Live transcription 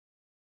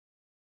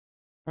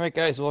All right,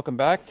 guys, welcome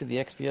back to the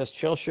XPS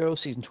Chel Show,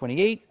 Season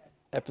 28,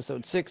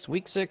 Episode 6,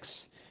 Week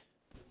 6.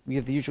 We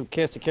have the usual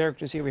cast of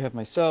characters here. We have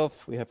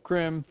myself, we have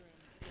Krim,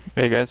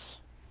 Hey guys.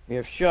 we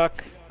have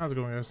Shuck, How's it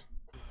going, guys?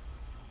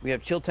 we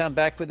have Chilltown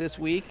back for this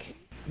week,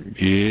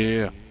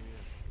 Yeah.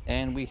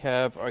 and we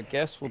have our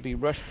guest will be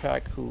Rush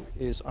Pack, who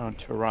is on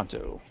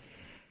Toronto.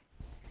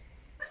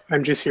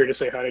 I'm just here to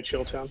say hi to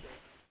Chilltown.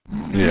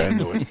 Yeah, I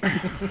knew it.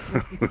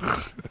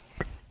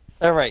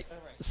 All right,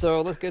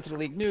 so let's get to the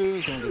league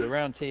news and we'll do the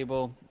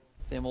roundtable.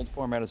 Same old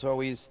format as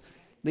always.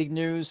 League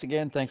news,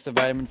 again, thanks to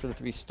Vitamin for the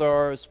 3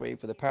 stars. Wait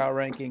for the power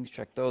rankings,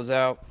 check those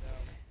out.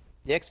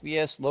 The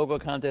XBS logo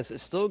contest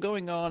is still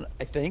going on,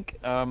 I think.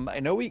 I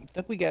know we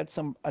got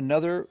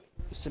another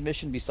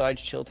submission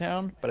besides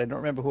Chilltown, but I don't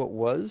remember who it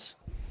was.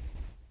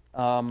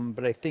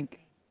 But I think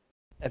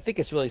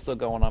it's really still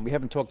going on. We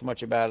haven't talked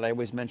much about it. I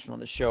always mention on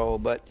the show,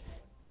 but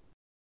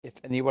if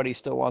anybody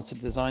still wants to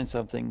design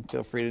something,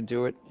 feel free to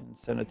do it and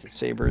send it to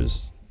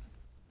Sabres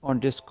on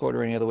Discord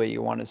or any other way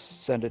you want to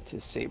send it to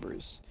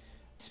Sabres.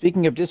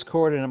 Speaking of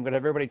Discord, and I'm going to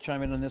have everybody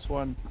chime in on this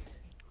one,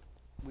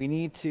 we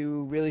need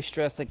to really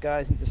stress that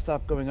guys need to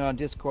stop going on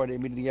Discord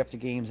immediately after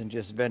games and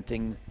just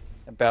venting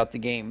about the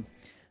game.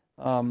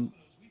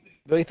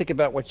 Really think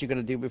about what you're going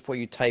to do before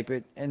you type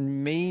it,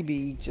 and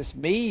maybe, just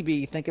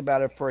maybe, think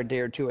about it for a day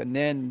or two, and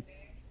then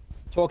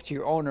talk to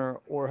your owner,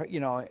 or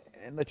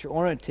and let your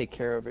owner take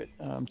care of it.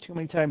 Too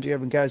many times you're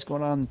having guys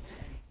going on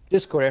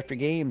Discord after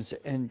games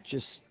and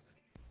just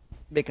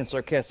making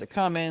sarcastic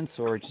comments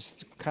or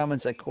just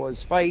comments that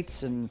cause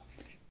fights, and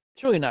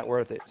it's really not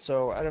worth it.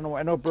 So I don't know.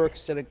 I know Burke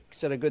said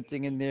a good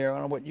thing in there. I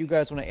don't know what you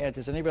guys want to add to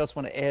this. Anybody else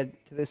want to add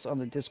to this on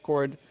the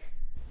Discord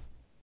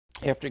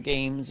after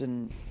games?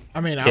 And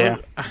I mean, Yeah.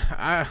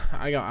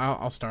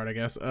 I'll start, I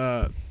guess.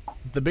 The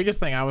biggest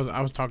thing I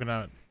was talking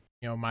to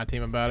my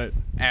team about it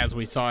as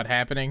we saw it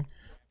happening,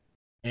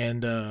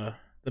 and the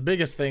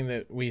biggest thing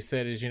that we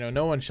said is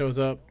no one shows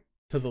up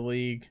to the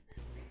league.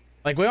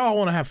 Like, we all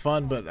want to have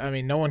fun, but I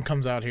mean, no one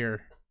comes out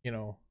here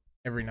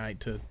every night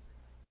to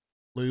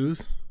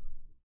lose.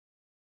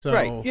 So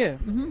right, yeah,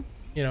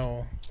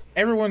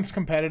 everyone's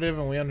competitive,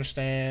 and we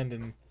understand,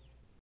 and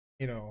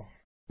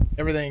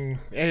everything.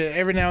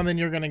 Every now and then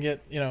you're gonna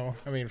get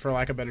I mean, for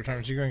lack of better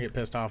terms, you're gonna get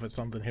pissed off at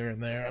something here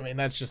and there. I mean,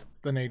 that's just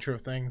the nature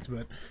of things,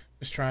 but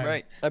just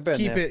try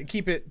and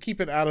keep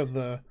it out of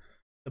the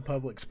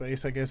public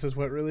space, I guess, is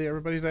what really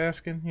everybody's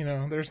asking.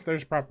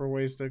 There's proper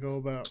ways to go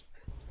about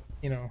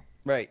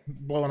right,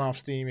 blowing off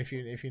steam if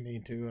you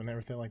need to, and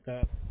everything like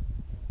that.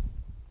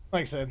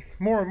 Like I said,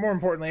 more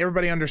importantly,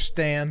 everybody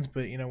understands,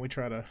 but we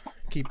try to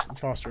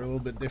foster a little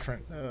bit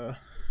different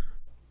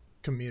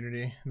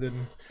community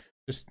than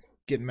just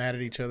getting mad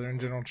at each other in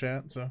general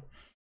chat. So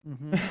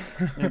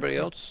Anybody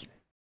else?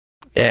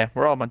 Yeah,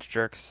 we're all a bunch of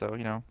jerks, so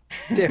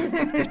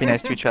just be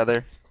nice to each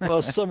other.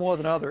 Well, some more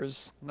than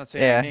others. I'm not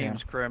saying Yeah, any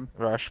names, Krim.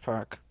 Rush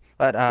Park.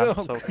 But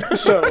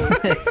So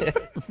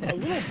a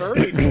little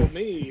birdie told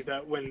me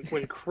that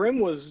when Krim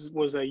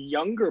was a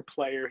younger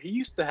player, he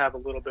used to have a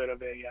little bit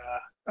of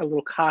a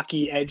little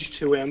cocky edge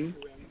to him.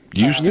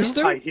 Used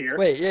to? I hear.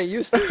 Wait, yeah,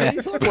 used to. What are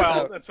you talking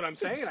Well, about? that's what I'm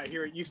saying. I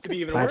hear it used to be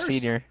even 5 worse.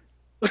 senior.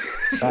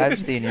 5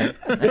 senior.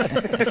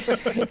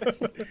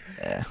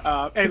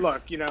 Yeah. Hey,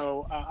 look,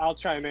 I'll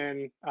chime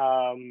in.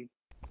 And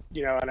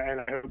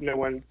I hope no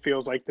one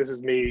feels like this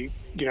is me,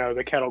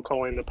 the kettle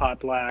calling the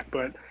pot black.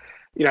 But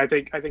I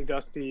think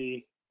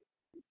Dusty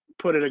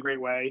put it a great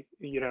way.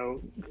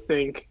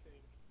 Think,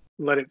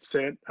 let it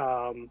sit.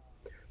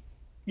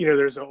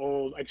 There's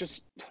I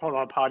just saw on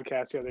a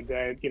podcast the other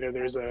day.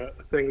 There's a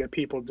thing that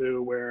people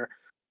do where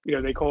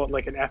they call it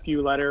like an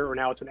FU letter, or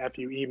now it's an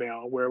FU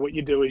email, where what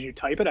you do is you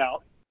type it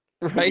out.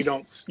 Right.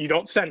 You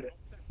don't send it.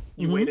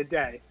 You wait a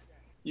day.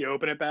 You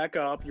open it back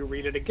up, you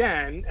read it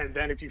again, and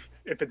then if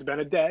it's been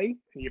a day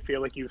and you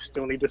feel like you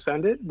still need to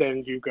send it,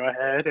 then you go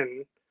ahead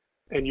and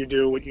you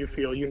do what you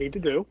feel you need to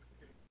do.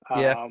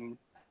 Yeah.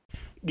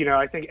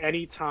 I think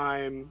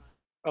anytime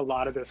a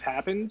lot of this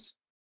happens,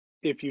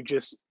 if you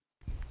just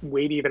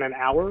wait even an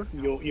hour,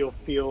 you'll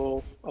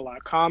feel a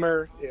lot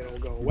calmer. It'll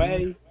go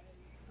away.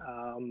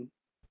 And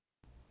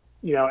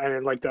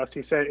then, like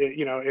Dusty said,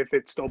 if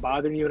it's still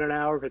bothering you in an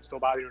hour, if it's still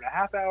bothering you in a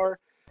half hour,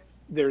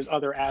 there's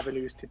other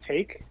avenues to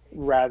take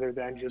rather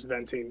than just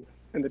venting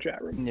in the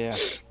chat room. Yeah.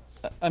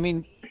 I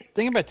mean,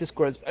 thing about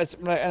Discord,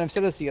 and I've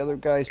said this to the other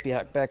guys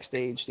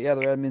backstage, the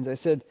other admins, I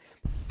said,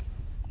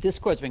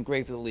 Discord's been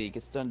great for the league.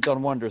 It's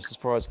done wonders as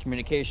far as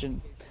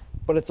communication,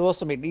 but it's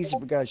also made it easy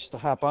for guys just to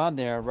hop on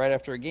there right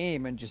after a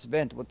game and just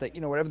vent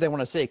whatever they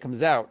want to say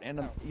comes out.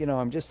 And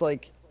I'm just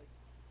like,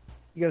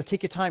 you got to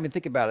take your time and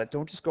think about it.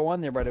 Don't just go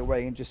on there right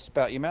away and just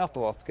spout your mouth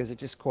off, because it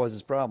just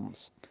causes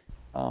problems.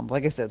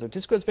 Like I said, so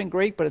Discord's been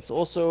great, but it's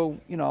also,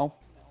 we got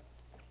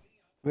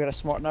to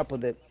smarten up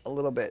with it a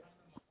little bit.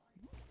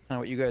 I know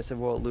what you guys have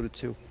all alluded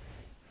to.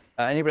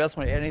 Anybody else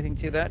want to add anything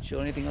to that?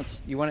 Jill, anything else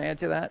you want to add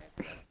to that?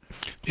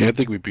 Yeah, I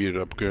think we beat it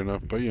up good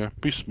enough. But yeah,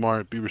 be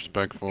smart, be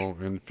respectful,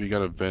 and if you got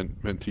to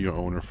vent to your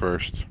owner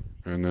first.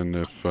 And then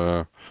if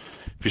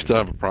you still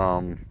have a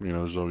problem,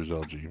 there's always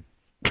LG.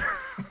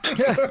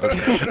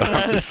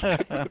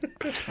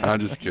 I'm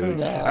just kidding.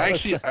 No, I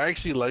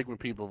actually like when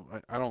people.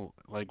 I don't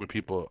like when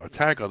people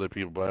attack other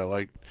people, but I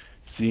like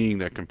seeing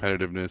that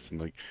competitiveness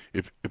and like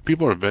if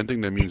people are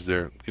venting, that means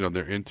they're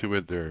into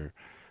it. They're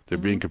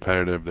being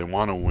competitive. They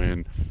want to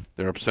win.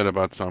 They're upset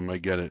about something. I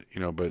get it,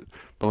 but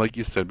like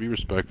you said, be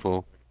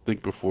respectful.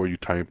 Think before you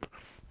type.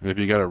 And if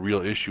you got a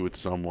real issue with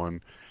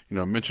someone,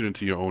 mention it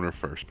to your owner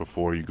first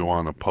before you go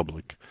on a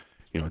public,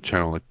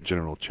 channel like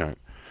general chat,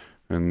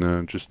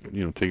 and just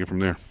take it from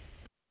there.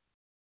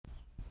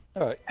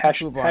 All right.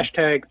 Let's move on.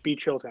 Hashtag beat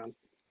Chilltown.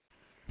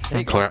 There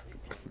you go.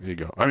 There you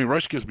go. I mean,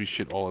 Rush gives me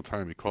shit all the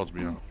time. He calls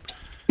me out.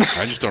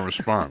 I just don't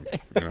respond.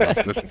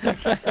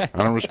 I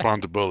don't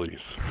respond to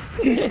bullies.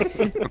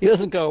 He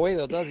doesn't go away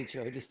though, does he,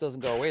 Joe? He just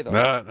doesn't go away though.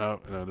 No,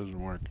 it doesn't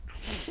work.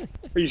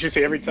 You should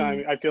see every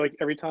time. I feel like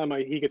every time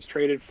he gets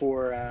traded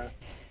for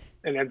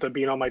and ends up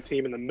being on my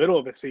team in the middle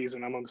of the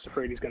season, I'm almost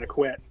afraid he's going to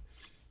quit.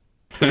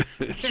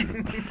 It's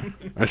true.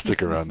 I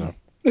stick around though.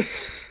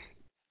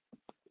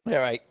 All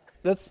right.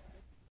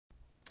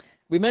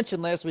 We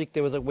mentioned last week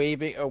there was a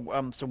waiving,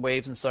 some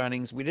waves and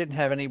signings. We didn't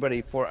have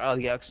anybody for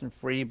Ali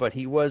Oxenfree, but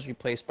he was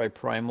replaced by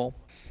Primal.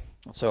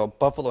 So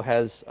Buffalo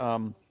has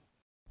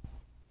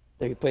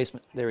their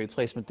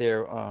replacement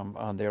there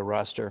on their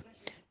roster.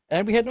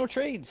 And we had no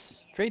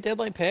trades. Trade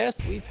deadline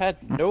passed. We've had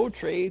no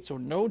trades or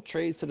no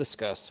trades to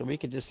discuss. So we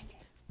could just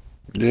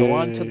go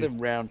on to the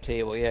round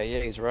table. Yeah,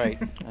 he's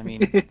right. I mean,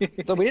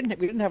 though we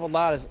didn't have a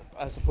lot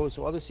as opposed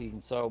to other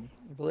seasons. So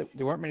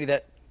there weren't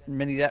that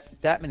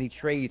many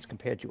trades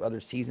compared to other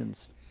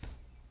seasons.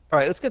 All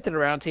right, let's get to the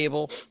round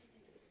table.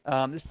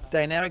 This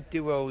dynamic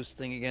duos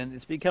thing again.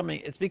 It's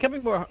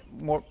becoming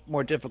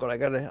more difficult. I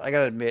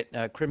gotta admit.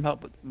 Krim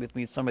helped with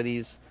me some of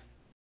these.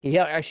 He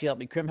actually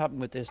helped me. Krim helped me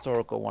with the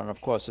historical one.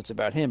 Of course, it's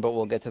about him, but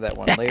we'll get to that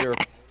one later.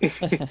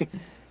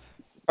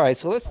 All right,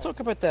 so let's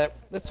talk about that.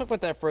 Let's talk about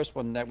that first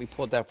one that we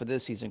pulled out for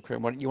this season,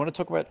 Krim. You want to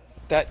talk about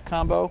that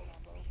combo?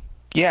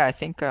 Yeah, I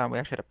think we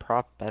actually had a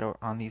prop bet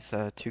on these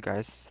two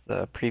guys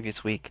the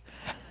previous week.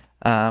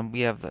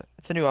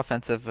 It's a new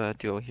offensive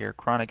duo here.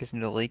 Chronic is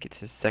new to the league. It's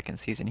his second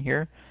season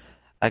here.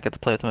 I got to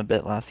play with him a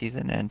bit last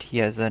season, and he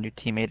has a new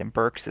teammate in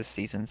Burks this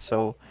season.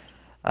 So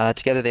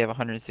together they have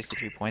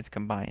 163 points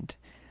combined.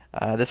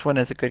 This one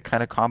is a good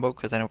kind of combo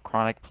because I know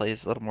Chronic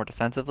plays a little more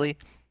defensively,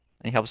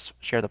 and he helps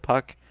share the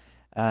puck.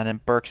 And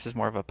then Burks is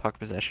more of a puck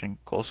possession,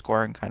 goal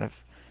scoring kind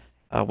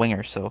of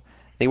winger. So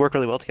they work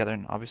really well together,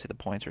 and obviously the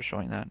points are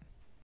showing that.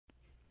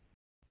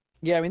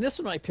 Yeah, I mean, this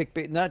one I picked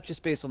not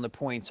just based on the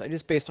points.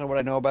 Just based on what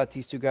I know about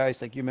these two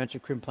guys. Like you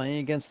mentioned, Krim playing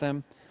against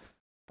them.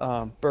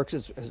 Burks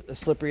is as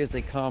slippery as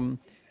they come,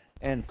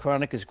 and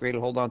Chronic is great to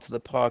hold on to the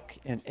puck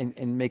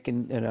and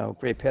making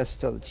great passes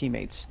to other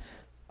teammates.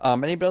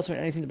 Anybody else know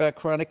anything about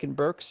Chronic and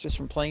Burks just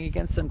from playing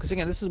against them? Because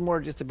again, this is more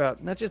just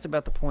about not just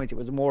about the points. It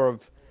was more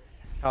of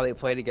how they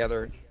play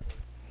together.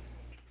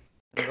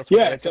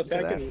 Yeah, so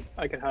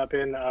I can hop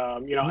in.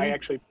 I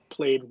actually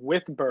played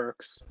with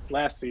Burks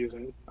last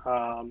season,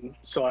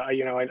 so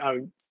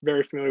I'm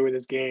very familiar with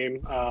his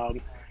game.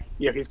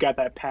 He's got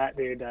that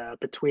patented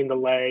between the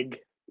leg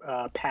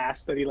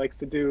pass that he likes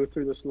to do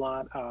through the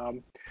slot.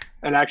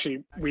 And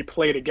actually, we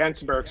played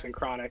against Burks and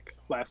Chronic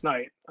last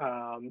night.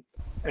 And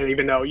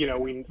even though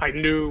I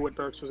knew what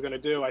Burks was going to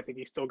do, I think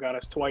he still got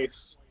us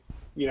twice.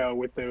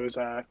 With those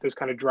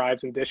kind of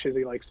drives and dishes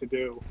he likes to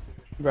do.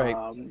 Right.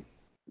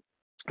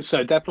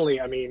 So definitely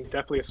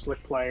a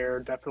slick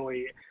player.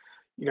 Definitely,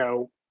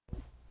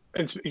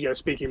 and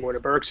speaking more to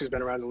Burks, who's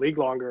been around the league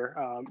longer,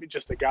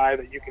 just a guy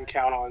that you can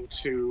count on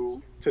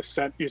to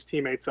set his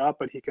teammates up,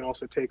 but he can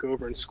also take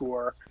over and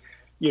score,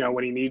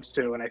 when he needs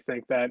to. And I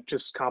think that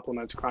just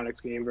complements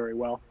Chronic's game very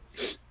well.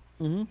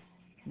 Mm-hmm.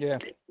 Yeah.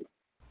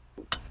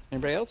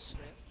 Anybody else?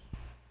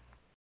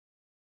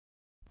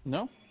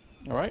 No?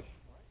 All right.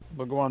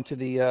 We'll go on to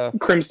the.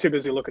 Krim's too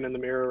busy looking in the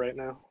mirror right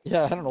now.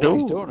 Yeah, I don't know what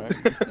he's doing.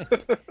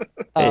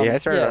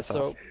 Right?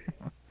 So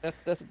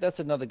that's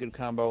another good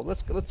combo.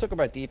 Let's talk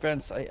about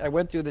defense. I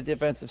went through the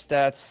defensive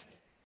stats,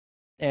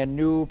 and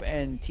Noob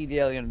and T.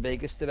 Daly in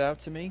Vegas stood out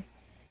to me.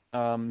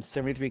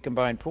 73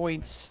 combined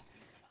points,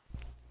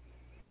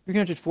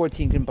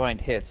 314 combined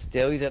hits.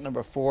 Daly's at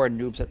number 4,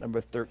 and Noob's at number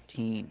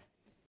 13.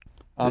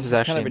 This is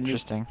actually kind of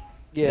interesting.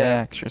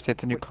 Yeah, sure. Say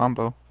it's a new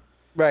combo.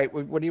 Right.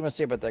 What do you want to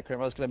say about that, Krim?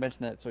 I was going to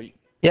mention that. So.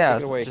 Yeah,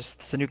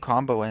 it's a new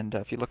combo, and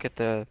if you look at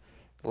the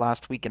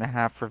last week and a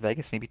half for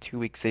Vegas, maybe 2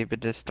 weeks, they've been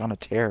just on a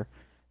tear.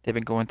 They've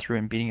been going through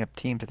and beating up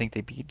teams. I think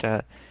they beat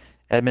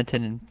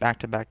Edmonton in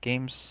back-to-back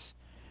games,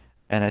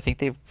 and I think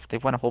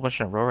they've won a whole bunch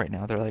in a row right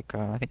now. They're like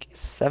I think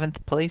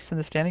 7th place in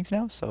the standings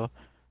now, so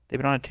they've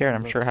been on a tear. And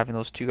I'm sure having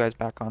those two guys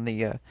back on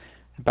the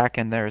back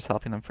end there is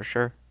helping them for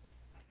sure.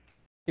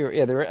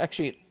 Yeah, they're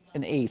actually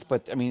in 8th,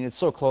 but I mean it's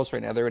so close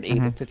right now. They're in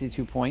 8th at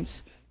 52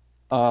 points.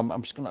 I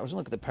was gonna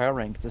look at the power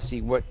rank to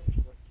see what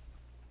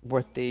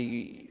were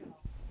they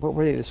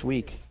this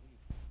week.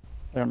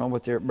 I don't know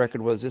what their record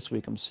was this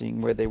week. I'm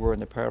seeing where they were in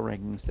the power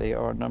rankings. They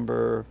are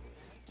number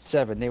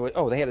 7. They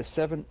had a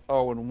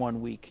 7-0 in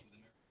 1 week.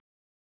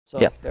 So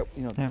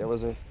that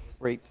was a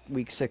great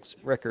week 6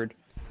 record.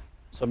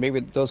 So maybe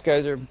those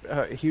guys are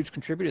huge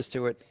contributors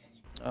to it.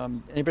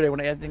 Anybody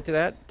want to add anything to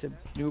that, to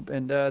Noob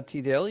and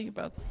T Daly,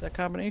 about that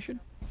combination?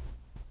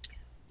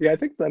 Yeah, I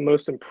think the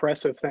most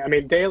impressive thing. I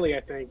mean, Daly,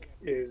 I think,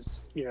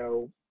 is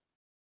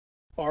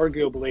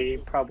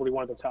arguably probably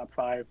one of the top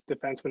 5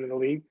 defensemen in the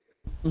league.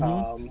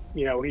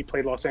 He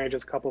played Los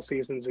Angeles a couple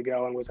seasons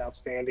ago and was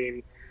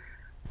outstanding.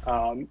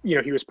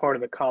 He was part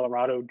of the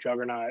Colorado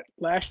juggernaut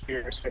last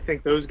year. So I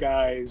think those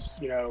guys,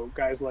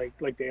 guys like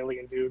Daly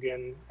and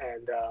Dugan,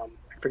 and I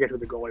forget who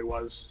the goalie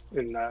was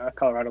in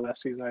Colorado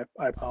last season.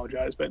 I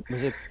apologize, but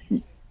Was it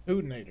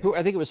Hootinator. who?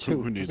 I think it was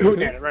who.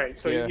 Hootinator, right?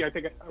 So Yeah. I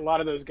think a lot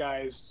of those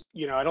guys,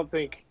 I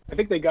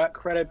think they got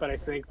credit, but I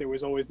think there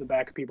was always the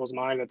back of people's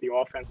mind that the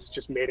offense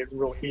just made it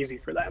real easy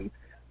for them.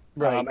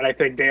 Right. And I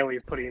think Daly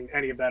is putting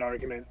any of that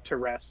argument to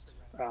rest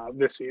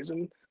this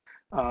season.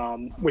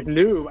 With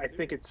New, I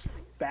think it's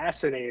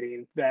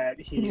fascinating that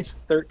he's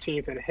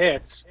 13th in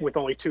hits with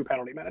only 2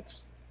 penalty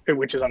minutes,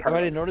 which is unheard Oh, I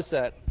of. didn't notice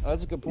that. Oh,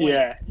 that's a good point.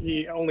 Yeah,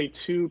 he only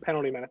 2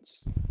 penalty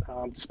minutes,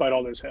 despite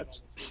all those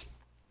hits.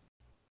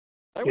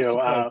 I was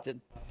surprised that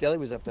Daly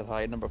was up that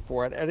high at number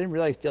 4. I didn't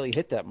realize Daly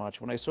hit that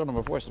much. When I saw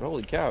number 4, I said,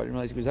 "Holy cow!" I didn't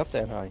realize he was up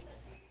that high.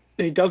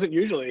 He doesn't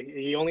usually.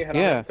 He only had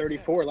Yeah.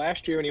 34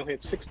 last year, and he only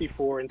had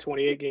 64 in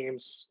 28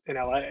 games in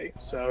LA.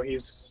 So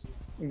he's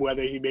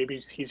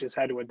just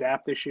had to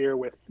adapt this year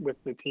with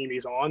the team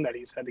he's on, that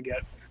he's had to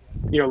get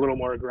a little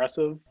more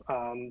aggressive.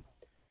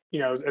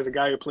 As a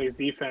guy who plays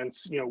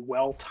defense,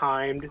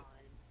 well-timed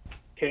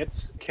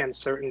hits can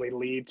certainly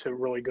lead to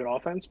really good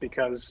offense,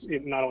 because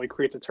it not only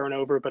creates a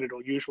turnover, but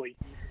it'll usually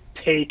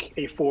take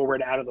a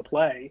forward out of the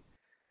play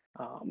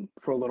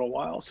for a little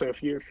while. So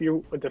if you're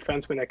a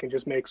defenseman that can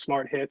just make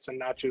smart hits and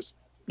not just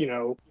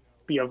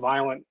be a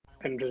violent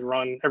and just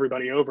run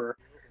everybody over,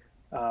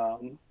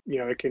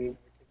 it can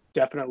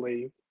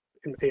definitely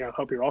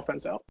help your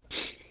offense out.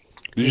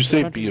 Did you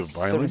say be a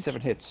violent?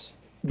 77 hits.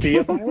 Be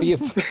a violent.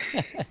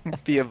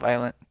 Be a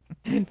violent.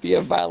 Be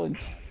a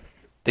violent.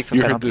 Take some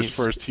You heard penalties. this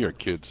first here,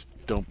 kids.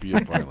 Don't be a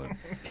violent.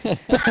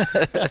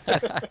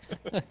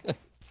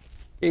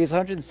 He's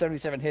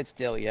 177 hits.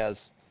 Daly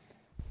has.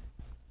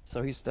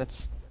 So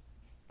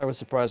I was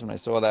surprised when I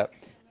saw that.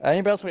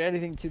 Anybody else want to add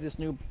anything to this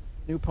new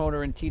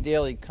Poner and T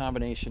Daly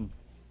combination?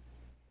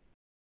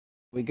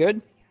 We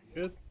good?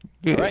 Good.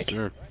 Yeah. All right.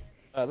 Sure.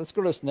 Let's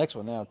go to this next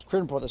one now.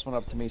 Crim brought this one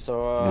up to me,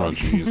 so Oh,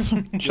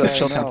 jeez. Shall yeah, I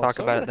Chilton know. talk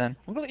So about it then?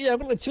 I'm gonna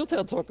let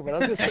Chiltown talk about it. I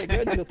was gonna say, go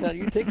ahead, Chiltown.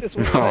 You take this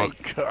one Oh, away.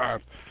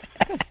 God.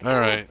 All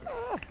right.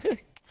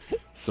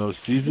 So,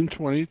 season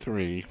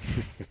 23,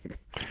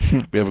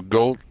 we have a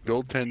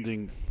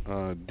goaltending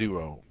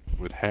duo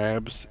with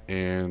Habs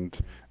and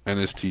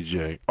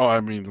NSTJ. Oh,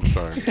 I'm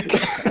sorry.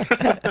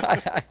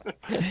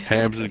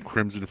 Habs and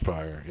Crimson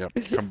Fire. Yep.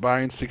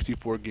 Combined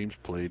 64 games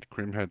played.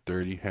 Crim had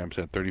 30, Habs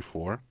had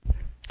 34.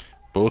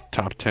 Both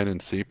top 10 in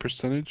save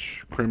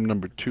percentage. Crim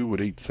number 2 with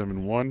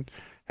 871.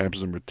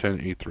 Habs number 10,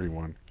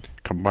 831.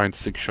 Combined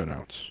 6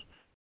 shutouts.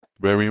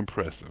 Very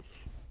impressive.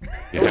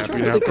 You happy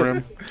now,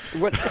 Crim?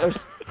 What?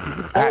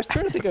 I was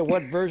trying to think of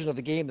what version of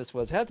the game this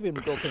was. It had to be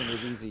when goaltending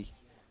was easy.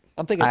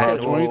 I'm thinking it's I- got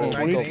to be when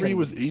 23 goaltending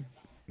was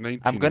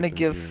 19. I'm I gonna think,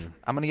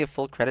 give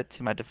full credit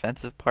to my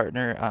defensive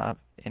partner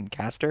in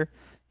Caster.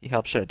 He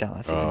helped shut it down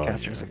last season. Oh,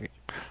 Caster's a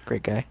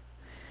great guy.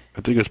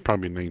 I think it's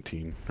probably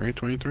 19, right?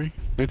 23?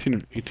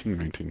 19, 18,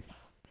 19.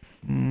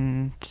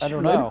 I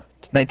don't know.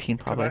 19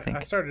 probably, I I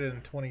think. started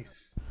in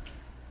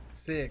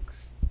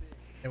 26.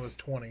 It was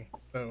 20.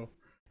 So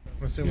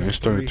I'm assuming Yeah, I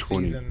started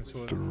 3 seasons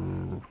was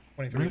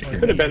 23,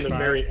 Could have been the 25.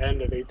 very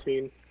end of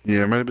 18.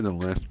 Yeah, it might have been the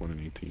last one in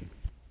 18.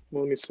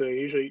 Well, let me see.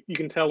 Usually, you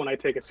can tell when I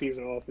take a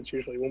season off. It's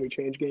usually when we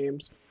change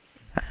games.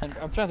 And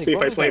I'm trying to See think. if I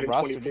What was played that in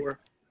roster? Do 24.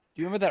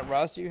 you remember that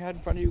roster you had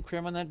in front of you,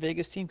 Crim, on that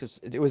Vegas team?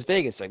 Because it was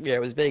Vegas. Yeah, it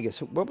was Vegas.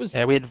 What was?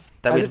 Yeah, we had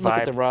I we didn't look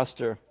at the Vibe.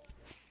 roster.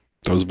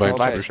 That was Vibe's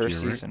Okay. Vibe's first first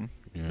year, right? season.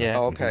 Yeah. Yeah.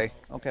 Oh, okay.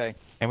 Okay.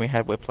 And we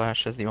had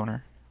Whiplash as the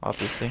owner,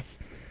 obviously.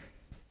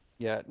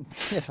 Yeah.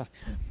 Yeah.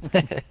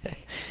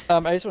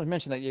 I just want to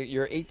mention that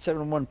your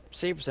 871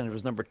 save percentage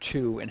was number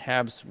 2, and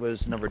Habs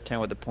was number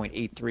 10 with a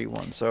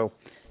 .831. So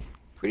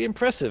pretty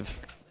impressive.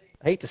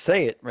 I hate to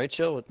say it, right,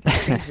 Chil?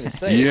 I'm going to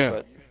say Yeah. it,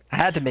 but I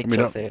had to make mean,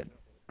 Joe that- say it.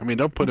 I mean,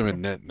 don't put him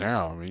in net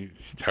now. I mean,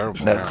 he's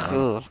terrible now.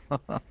 No.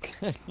 But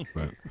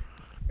I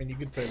mean, you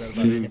could say that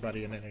about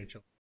anybody in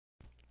NHL.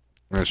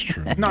 that's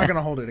true. Not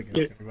gonna hold it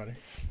against anybody.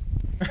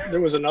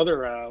 There was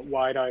another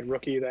wide-eyed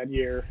rookie that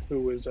year who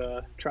was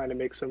trying to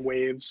make some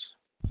waves.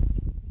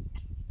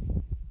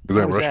 Is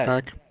that was Rush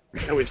that? Pack?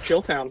 It was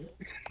Chilltown.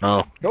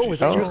 Oh. no, was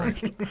that, Oh.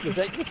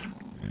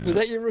 was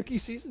that your rookie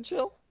season,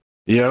 Chil?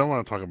 Yeah, I don't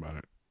want to talk about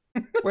it.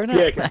 Why not?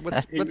 Yeah,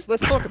 'cause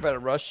Let's talk about it,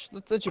 Rush.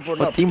 Let's you brought it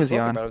What up. team We was can he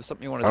talk on? About it. If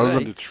something you want to I was say.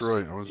 on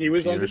Detroit. I was He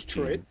was on Pierre's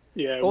Detroit. team.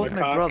 Yeah, Oh, my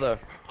McCock. brother,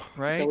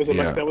 right? That was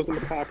Yeah. that was the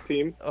McCock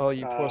team. Oh,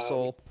 you poor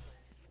soul.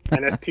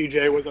 And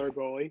STJ was our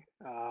goalie.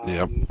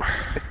 Yep.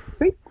 I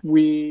think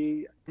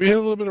we We had a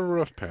little bit of a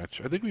rough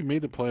patch. I think we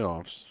made the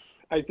playoffs.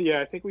 I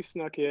think we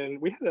snuck in.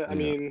 We had I Yeah.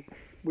 mean,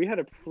 we had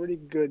a pretty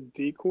good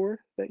decor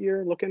that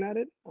year. Looking at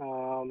it,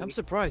 I'm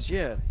surprised.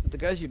 Yeah, the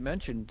guys you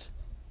mentioned.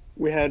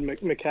 we had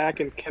McCack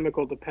and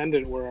Chemical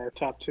Dependent were our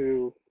top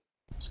two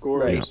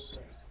scorers.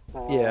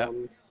 Yeah.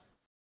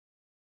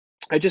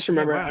 I just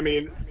remember, wow. I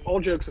mean, all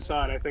jokes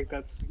aside, I think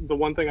that's the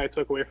one thing I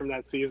took away from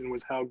that season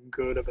was how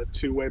good of a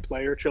two-way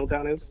player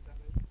Chilltown is.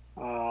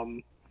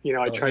 You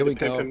know, I tried to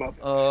pimp him up.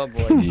 Oh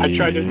boy. I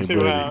tried Yeah,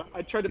 buddy.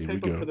 I tried to Here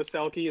pimp we him go. for the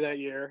Selkie that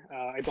year.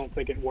 I don't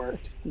think it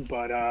worked,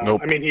 but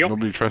Nope. I mean,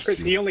 Nobody trusts Chris,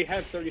 you. he only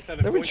had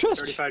 37 Nobody points in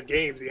trusts 35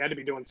 games. He had to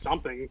be doing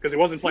something because he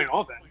wasn't playing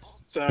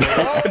offense. So he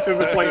had to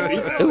be playing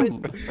defense.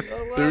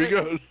 There he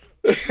goes.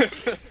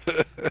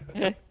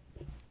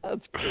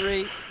 That's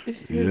great.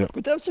 Yeah.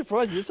 But I'm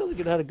surprised. This sounds like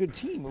it had a good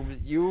team. It was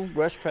you,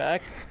 Rush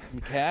Pack,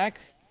 McCack,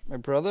 my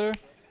brother.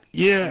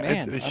 Yeah.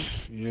 Man,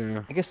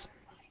 yeah. I guess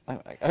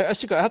I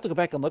should go. I have to go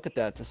back and look at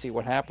that to see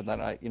what happened. That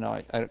I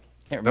can't That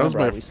was remember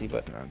my obviously,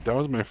 but that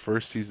was my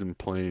first season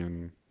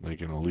playing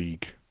like in a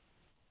league.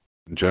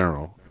 In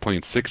general,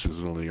 playing sixes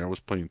in a league. I was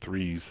playing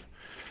threes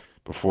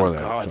before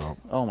that. God. So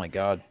Oh my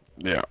God.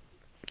 yeah.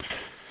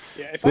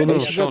 Yeah, if So a I little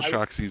had to shell guess,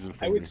 shock season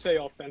for I me. would say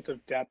offensive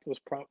depth was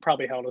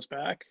probably held us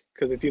back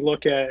because if you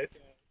look at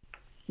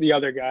the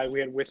other guy,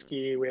 we had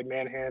Whiskey, we had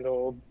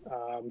Manhandled,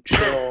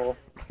 Chill,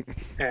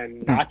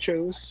 and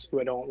Nachos, who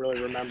I don't really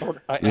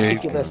remember. I Yeah, think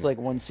he's he lasted good. like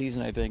one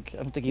season. I think.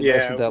 I don't think he Yeah,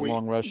 lasted that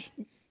long. Rush.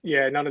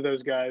 Yeah, none of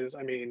those guys.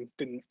 I mean,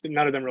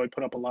 none of them really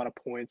put up a lot of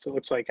points. It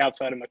looks like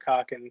outside of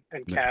McCock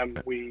and Cam,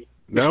 we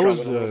That was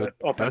struggled a little bit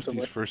offensively.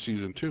 Dusty's first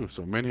season too.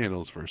 So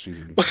Manhandle's first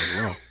season as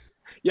well.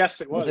 Yes,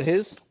 it was. Was it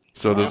his?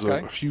 So there's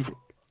Okay. a few.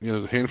 Yeah,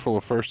 there's a handful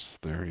of firsts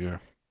there. Yeah.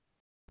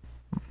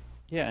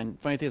 Yeah, and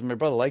funny thing is, my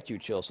brother liked you,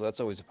 Chill, so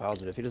that's always a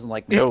positive. He doesn't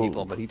like many Yo.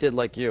 people, but he did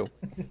like you.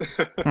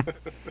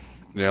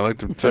 Yeah, I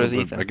liked him So too. does But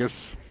Ethan. I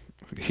guess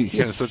he had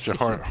Yes. such a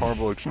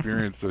horrible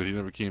experience that he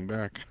never came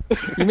back.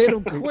 You made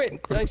him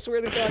quit. I swear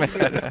to God, you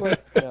made him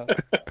quit.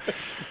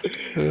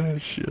 Yeah.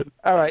 Shit.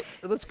 All right,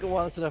 let's go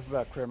on. That's enough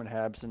about Crim and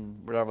Habs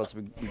and whatever else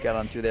we got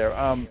onto there.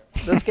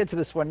 Let's get to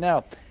this one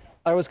now.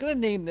 I was going to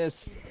name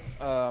this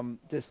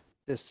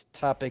this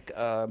topic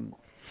a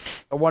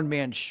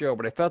one-man show,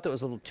 but I felt that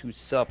was a little too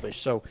selfish.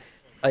 So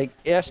I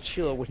asked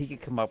Sheila what he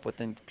could come up with,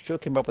 and Sheila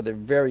came up with a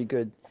very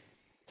good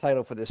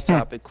title for this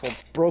topic called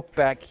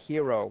Brokeback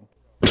Hero.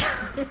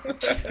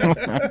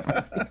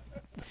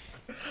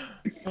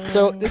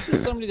 So this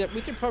is somebody that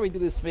we could probably do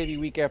this maybe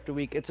week after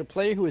week. It's a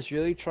player who is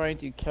really trying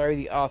to carry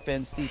the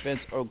offense,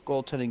 defense, or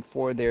goaltending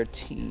for their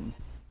team.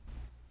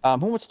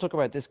 Who wants to talk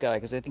about this guy?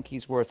 Because I think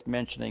he's worth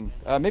mentioning.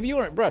 Maybe you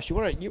want to, Rush.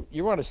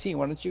 You're on a scene.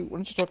 Why don't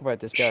you talk about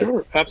this guy?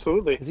 Sure,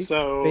 absolutely. Is he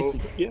So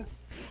basically- yeah.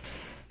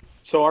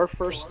 So our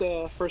first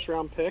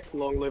round pick,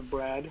 Long Live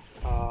Brad,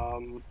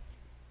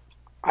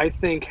 I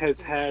think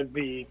has had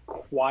the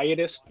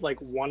quietest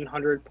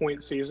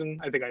 100-point season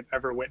I think I've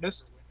ever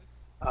witnessed.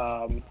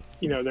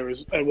 You know, there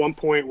was at one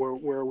point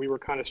where we were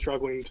kind of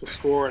struggling to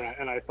score,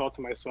 and I thought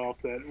to myself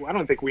that I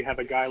don't think we have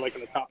a guy like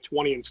in the top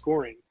 20 in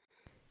scoring.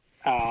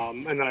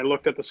 And then I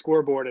looked at the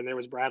scoreboard, and there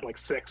was Brad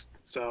sixth,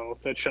 so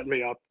that shut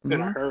me up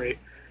in a hurry.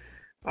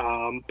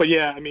 But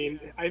yeah, I mean,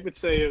 I would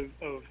say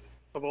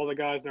of all the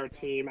guys in our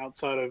team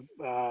outside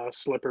of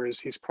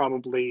Slippers, he's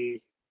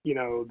probably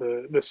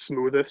the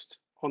smoothest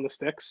on the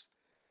sticks.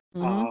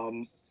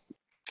 And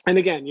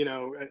again,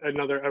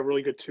 a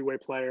really good two-way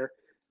player.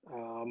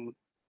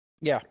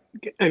 Yeah.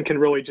 And can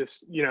really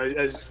just,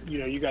 as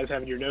you guys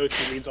have in your notes,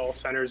 he leads all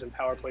centers and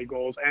power play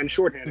goals and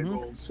shorthanded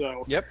goals.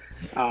 So Yep.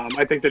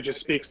 I think that just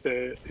speaks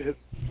to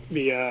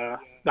the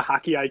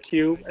hockey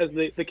IQ, as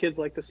the kids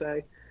like to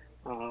say.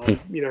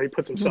 He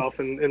puts himself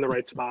in the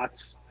right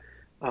spots.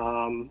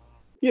 And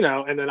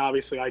then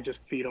obviously I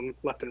just feed him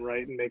left and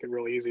right and make it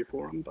really easy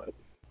for him. But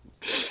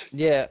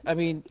Yeah, I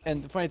mean,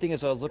 and the funny thing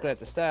is, I was looking at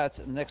the stats,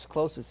 and the next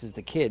closest is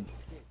the kid,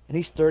 and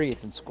he's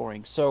 30th in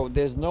scoring. So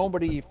there's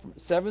nobody from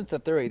 7th to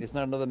 30th. There's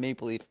not another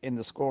Maple Leaf in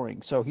the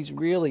scoring. So he's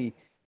really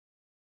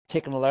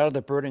taking a lot of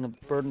the burden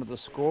of the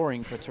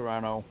scoring for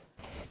Toronto.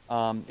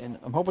 And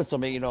I'm hoping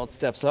somebody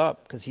steps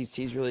up because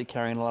he's really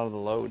carrying a lot of the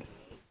load.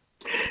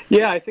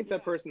 yeah, I think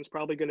that person's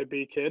probably going to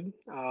be Kid.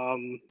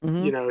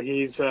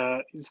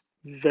 He's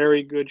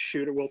very good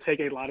shooter. Will take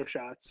a lot of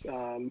shots.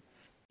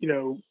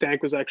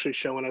 Dank was actually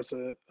showing us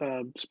a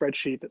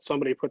spreadsheet that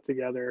somebody put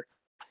together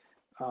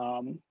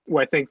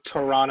where I think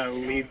Toronto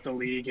leads the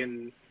league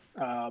in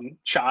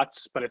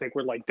shots, but I think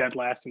we're dead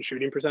last in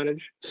shooting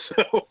percentage.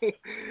 So,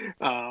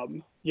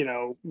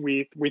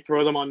 we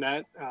throw them on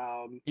net.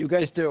 You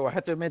guys do. I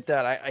have to admit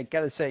that. I got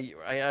to say,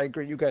 I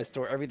agree. You guys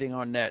throw everything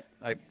on net.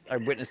 I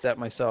witnessed that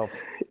myself.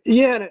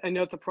 Yeah, and I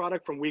know it's a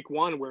product from week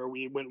one where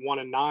we went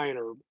 1-9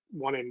 or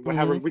 1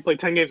 whatever. We played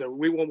 10 games.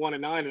 We won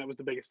 1-9, and that was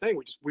the biggest thing.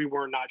 We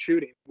were not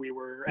shooting.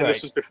 And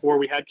this was before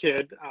we had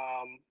Kid.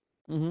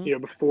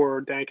 Before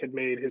Dank had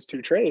made his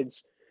 2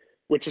 trades,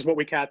 which is what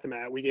we capped him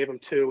at. We gave him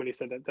 2, and he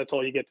said that's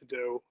all you get to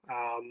do.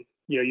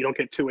 You don't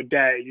get 2 a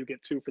day. You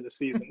get 2 for the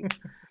season.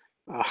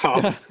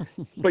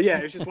 But yeah,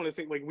 it's just one of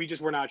those things. We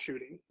just were not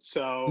shooting.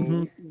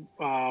 So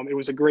it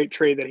was a great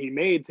trade that he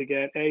made to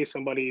get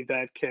somebody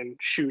that can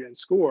shoot and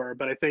score.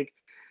 But I think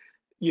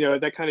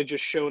that kind of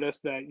just showed us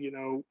that,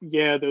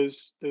 yeah,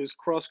 those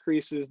cross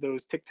creases,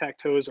 those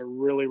tic-tac-toes are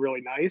really,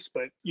 really nice.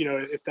 But,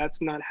 if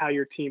that's not how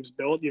your team's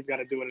built, you've got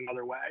to do it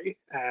another way.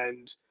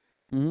 And,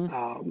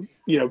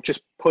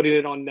 just putting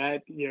it on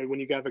net, when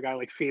you have a guy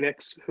like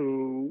Phoenix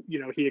who,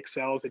 he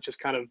excels at just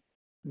kind of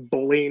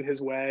bullying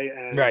his way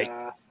and, Right.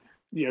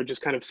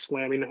 Just kind of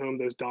slamming home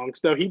those donks.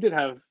 Though he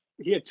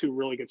had two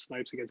really good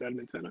snipes against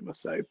Edmonton, I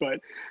must say. But,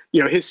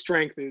 his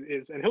strength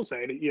is, and he'll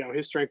say it,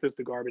 his strength is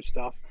the garbage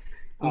stuff.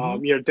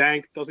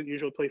 Dank doesn't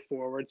usually play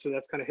forward, so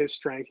that's kind of his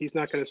strength. He's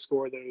not going to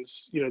score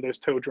those, those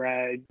toe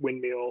drag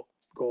windmill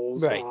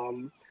goals. Right.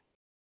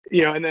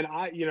 And then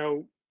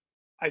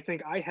I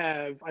think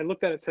I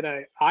looked at it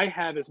today. I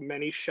have as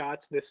many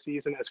shots this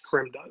season as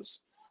Krim does.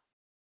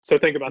 So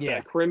think about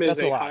that. Krim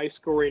is a high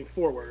scoring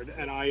forward,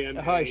 and I am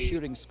a high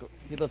shooting score.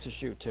 He loves to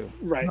shoot too.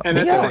 Right. And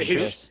that's Yeah.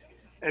 his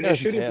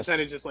shooting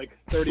percentage is like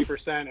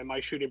 30%, and my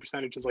shooting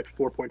percentage is like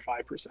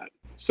 4.5%.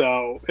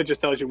 So it just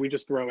tells you we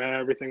just throw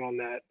everything on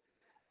net.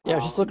 Yeah, I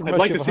was just looking. I'd Rush,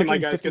 like you to have see my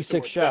guys get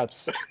 156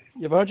 shots.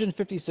 You have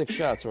 156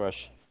 shots,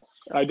 Rush.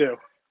 I do.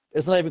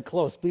 It's not even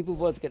close. People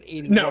Blood's got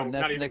 81. No, That's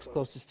not the even next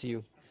close. closest to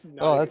you.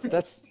 Not even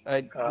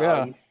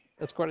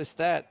That's quite a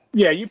stat.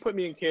 Yeah, you put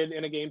me and Kid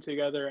in a game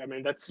together. I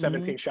mean, that's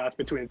 17 shots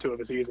between the two of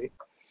us, easy.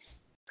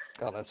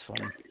 Oh, that's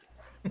funny.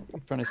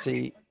 I'm trying to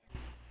see.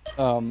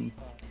 I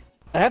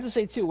have to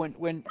say too,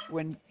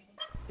 when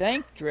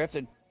Dank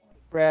drafted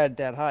Brad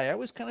that high, I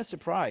was kind of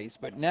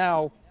surprised, but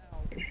now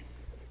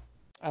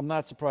I'm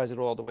not surprised at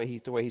all the way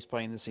he's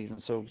playing this season.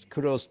 So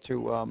kudos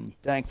to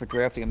Dank for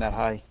drafting him that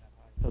high,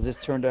 because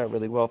this turned out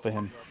really well for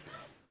him.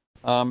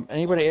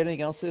 Anybody add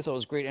anything else to this? That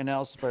was great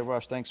analysis by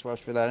Rush. Thanks,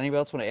 Rush, for that. Anybody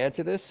else want to add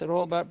to this at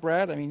all about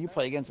Brad? I mean, you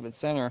play against him at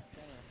center,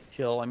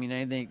 Chel. I mean,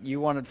 anything you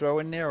want to throw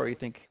in there, or you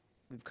think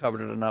we've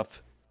covered it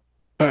enough?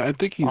 I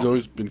think he's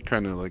always been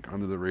kind of like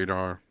under the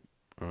radar,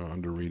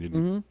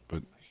 underrated,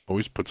 but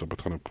always puts up a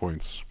ton of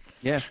points.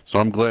 Yeah. So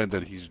I'm glad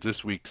that he's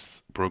this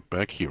week's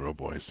Brokeback Hero,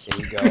 boys. There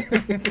you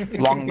go.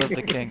 Long live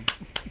the king.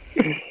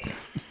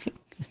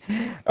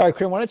 All right,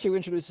 Krim, why don't you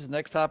introduce this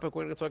next topic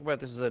we're going to talk about?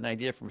 This is an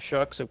idea from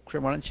Shuck. So,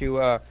 Krim, why don't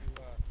you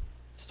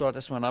start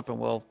this one up, and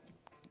we'll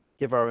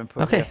give our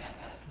input. Okay. here.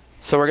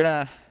 So we're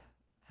gonna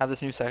have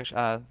this new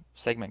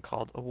segment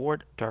called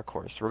Award Dark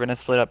Horse. We're gonna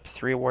split up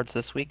 3 awards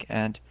this week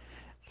and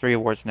 3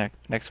 awards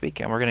next week,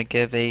 and we're gonna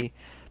give a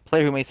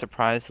player who may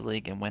surprise the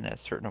league and win a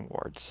certain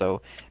award.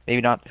 So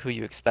maybe not who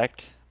you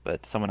expect,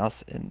 but someone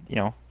else in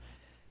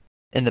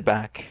the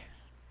back.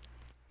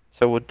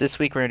 So this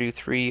week we're gonna do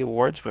 3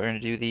 awards. We're gonna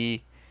do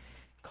the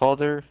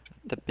Calder,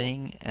 the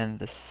Bing, and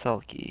the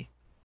Selkie.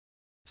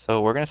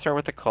 So we're gonna start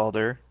with the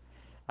Calder.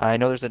 I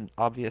know there's an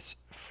obvious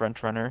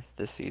front runner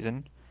this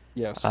season.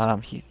 Yes.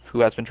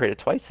 Who has been traded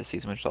twice this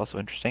season, which is also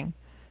interesting.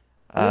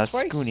 Twice?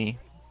 Scooney.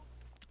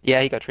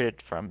 Yeah, he got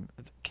traded from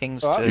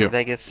Kings Oh, to yeah.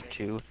 Vegas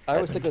to. I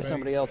was thinking of Edmonton.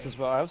 somebody else as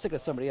well. I was thinking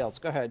of somebody else.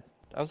 Go ahead.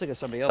 I was thinking of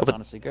somebody else, but-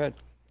 honestly. Go ahead.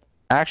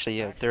 Actually,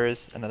 yeah, there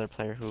is another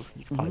player who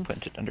you can probably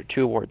put under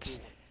 2 awards.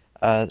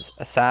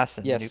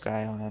 Assassin, the new Yes.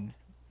 guy on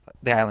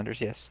the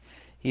Islanders. Yes,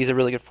 he's a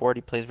really good forward.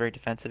 He plays very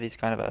defensive. He's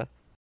kind of a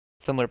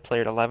similar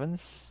player to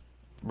Levens.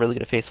 Really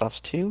good at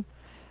faceoffs too.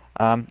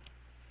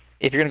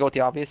 If you're gonna go with the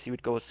obvious, you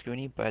would go with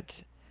Scooney, but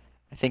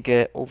I think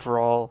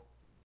overall,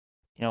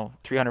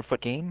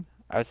 300-foot game,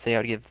 I would say I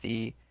would give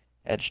the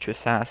edge to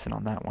Assassin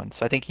on that one.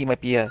 So I think he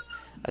might be a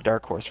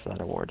dark horse for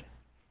that award.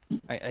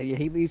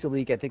 He leads the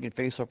league, I think, in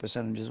faceoff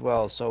percentage as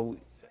well. So,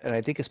 and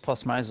I think his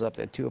plus minus is up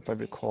there too, if I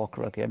recall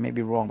correctly. I may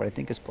be wrong, but I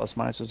think his plus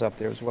minus was up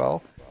there as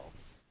well.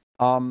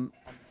 What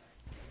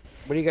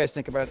do you guys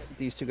think about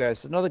these two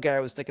guys? Another guy I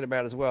was thinking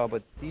about as well,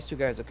 but these two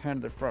guys are kind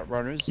of the front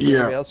runners. Yeah.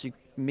 Anybody else you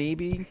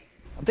maybe?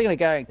 I'm thinking a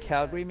guy in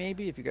Calgary,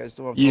 maybe. If you guys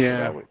don't want to Yeah.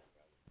 talk about it.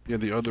 Yeah,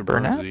 the other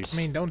Burnett? Burnsy. I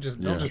mean, don't just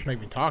make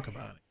me talk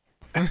about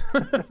it.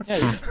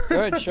 Yeah,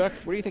 go ahead, Chuck.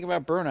 What do you think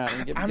about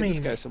Burnout? Give this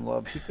mean- guy some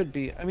love. He could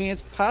be. I mean,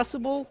 it's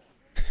possible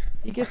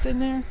he gets in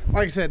there.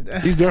 Like I said,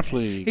 He's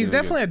definitely he's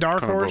gonna definitely get a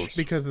dark ton of horse votes.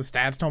 because the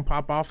stats don't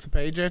pop off the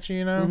page at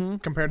you,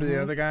 compared to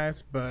the other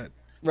guys. But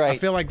Right. I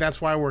feel like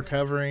that's why we're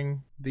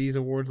covering these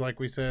awards, like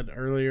we said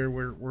earlier.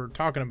 We're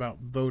talking about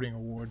voting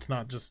awards,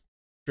 not just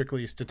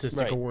strictly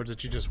statistic Right. awards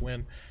that you just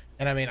win.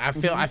 And I mean, I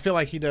feel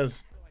like he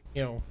does,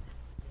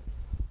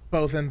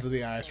 both ends of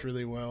the ice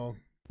really well,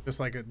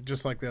 just like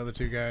the other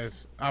two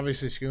guys.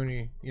 Obviously,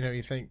 Scooney,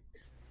 you think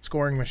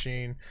scoring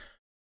machine,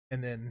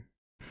 and then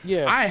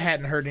Yeah. I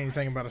hadn't heard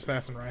anything about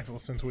Assassin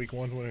Rifles since week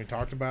 1 when we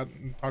talked about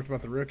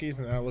the rookies,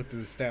 and I looked at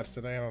his stats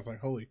today and I was like,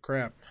 holy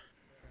crap.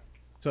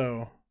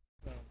 So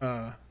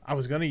I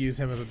was going to use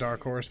him as a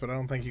dark horse, but I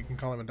don't think you can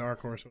call him a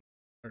dark horse with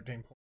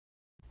 13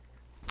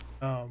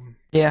 points.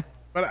 Yeah.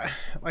 But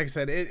like I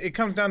said, it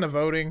comes down to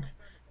voting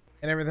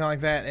and everything like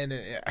that. And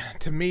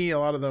to me, a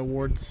lot of the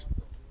awards,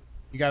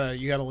 you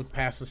gotta look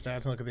past the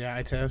stats and look at the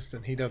eye test.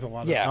 And he does a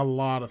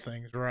lot of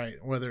things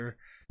right. Whether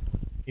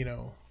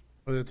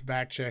it's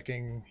back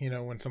checking,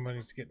 when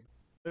somebody's getting,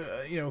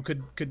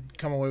 could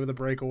come away with a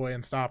breakaway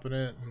and stopping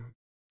it,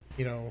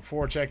 and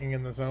forechecking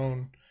in the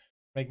zone,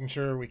 making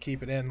sure we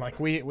keep it in. Like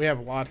we have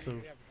lots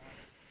of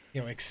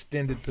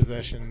extended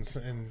possessions,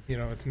 and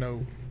it's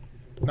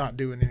not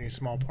doing any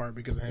small part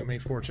because of him. He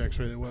forechecks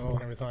really well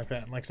and everything like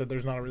that. And like I said,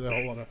 there's not really a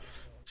whole lot of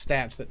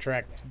stats that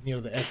track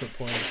the effort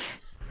plays.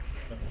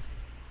 So,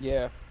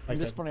 Yeah. like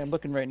It's funny. I'm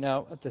looking right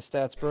now at the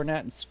stats.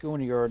 Burnett and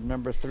Scooney are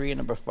number 3 and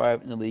number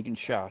 5 in the league in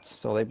shots.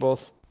 So they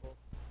both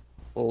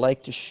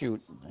like to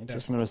shoot. I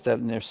just noticed that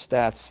in their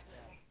stats.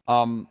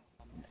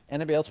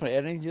 Anybody else want to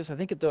add anything to this? I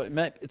think it's going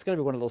to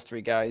be one of those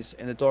 3 guys.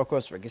 And the dark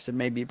horse, I guess it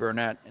may be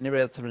Burnett.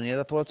 Anybody else have any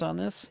other thoughts on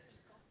this?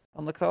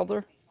 On the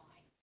Calder?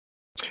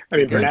 I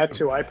mean, Burnett's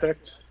who I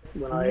picked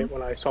when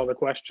I saw the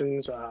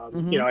questions.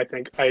 I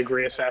think I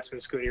agree. Assassin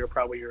and Scooney are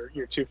probably your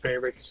 2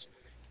 favorites.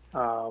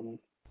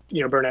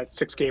 Burnett's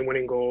 6-game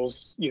winning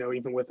goals,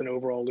 even with an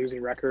overall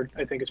losing record,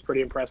 I think is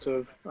pretty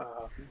impressive.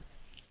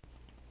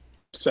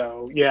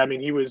 So yeah, I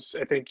mean, he was,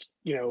 I think,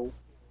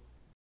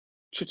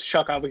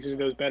 Chuck obviously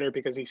knows better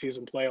because he sees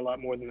him play a lot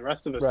more than the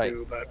rest of us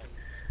do. But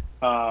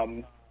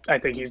I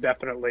think he's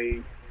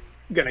definitely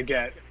going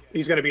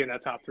to be in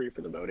that top 3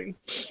 for the voting.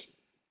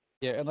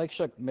 Yeah, and like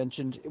Chuck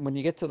mentioned, when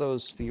you get to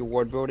the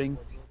award voting,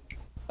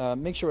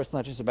 make sure it's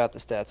not just about the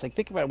stats. Like,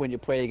 think about when you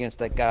play against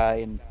that guy,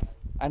 and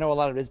I know a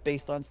lot of it is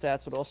based on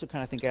stats, but also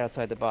kind of think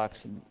outside the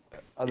box and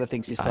other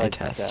things besides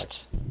the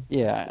stats.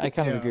 Yeah, I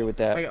kind of agree with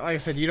that. Like I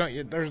said,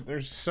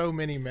 there's so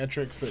many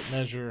metrics that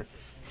measure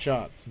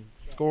shots and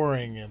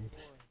scoring and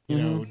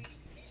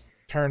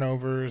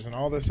turnovers and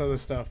all this other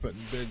stuff, but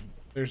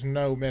there's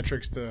no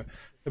metrics to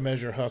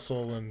measure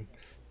hustle and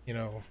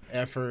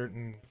effort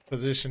and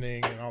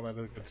positioning and all that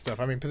other good stuff.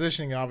 I mean,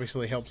 positioning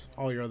obviously helps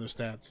all your other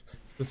stats,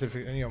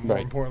 specifically, more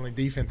importantly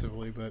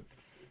defensively, but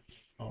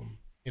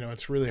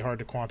it's really hard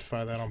to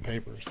quantify that on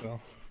paper. So.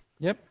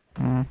 Yep.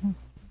 Mm-hmm.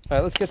 All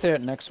right, let's get to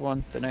that next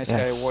one. The nice guy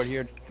award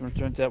here. You want to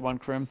jump to that one,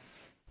 Krim?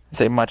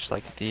 Say much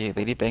like the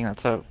Lady Bang.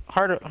 That's a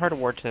hard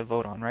award to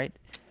vote on, right?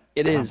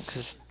 It is.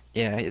 'Cause,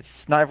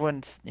 it's not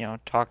everyone's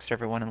talks to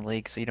everyone in the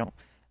league, so you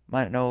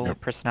might know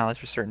personalities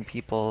for certain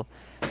people.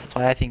 That's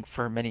why I think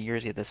for many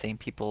years you had the same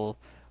people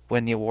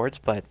win the awards.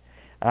 But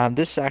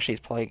this actually is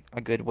probably a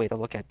good way to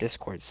look at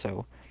Discord.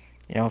 So,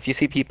 if you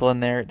see people in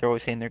there, they're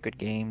always saying they're good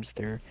games.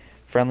 They're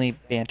friendly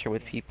banter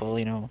with people.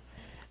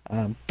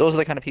 Those are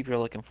the kind of people you're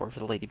looking for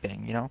the Lady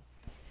Bang. So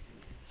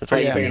that's why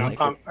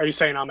are you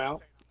saying I'm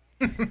out?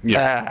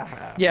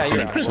 Yeah, you're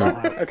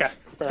out. Okay.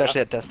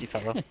 Especially that Dusty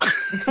fellow.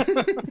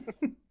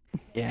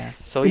 Yeah.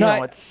 So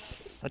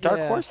it's a dark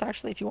horse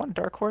actually. If you want a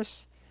dark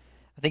horse,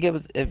 I think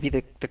it'd be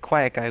the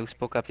quiet guy who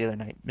spoke up the other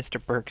night,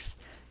 Mr. Burks.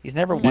 He's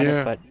never won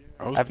it, but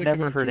I've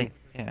never heard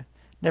anything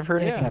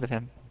out of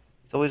him.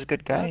 He's always a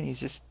good guy, and he's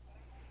just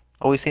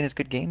always saying his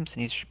good games,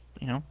 and he's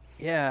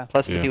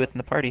plus to be within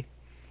the party.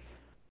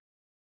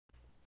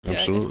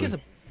 Yeah, I think there's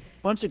a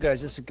bunch of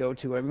guys this to go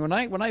to. I mean,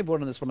 when I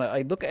vote on this one,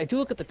 I do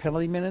look at the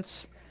penalty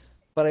minutes,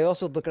 but I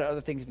also look at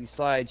other things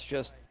besides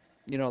just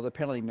the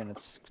penalty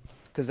minutes,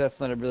 because that's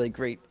not a really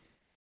great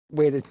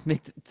way to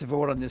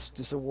vote on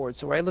this award.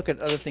 So I look at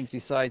other things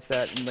besides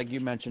that, and like you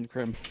mentioned,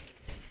 Krim,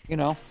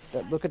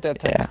 look at that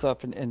type of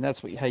stuff, and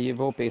that's how you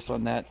vote based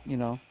on that.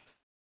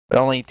 But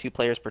only 2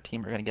 players per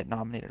team are going to get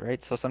nominated,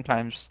 right? So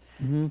sometimes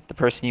the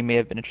person you may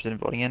have been interested in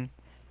voting in,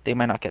 they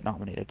might not get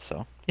nominated.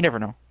 So you never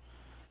know.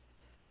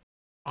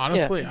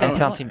 Honestly, I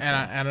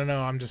don't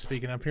know. I'm just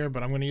speaking up here,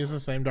 but I'm going to use the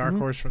same dark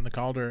horse from the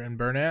Calder and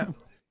Burnett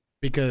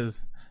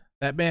because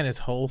that man is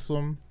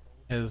wholesome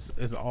as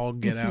all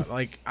get out.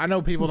 Like, I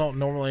know people don't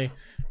normally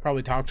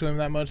probably talk to him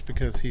that much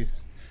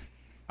because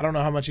I don't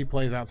know how much he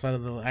plays outside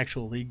of the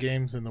actual league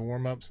games and the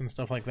warm-ups and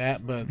stuff like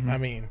that. But I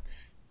mean,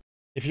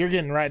 if you're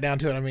getting right down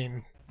to it, I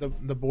mean,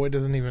 the boy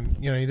doesn't even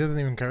he doesn't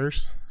even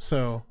curse,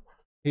 so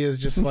he is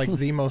just like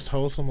the most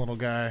wholesome little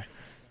guy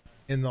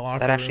in the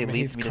locker room. That actually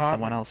leads me to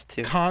someone else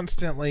too.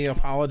 Constantly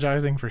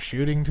apologizing for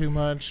shooting too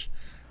much.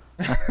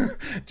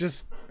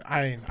 Just,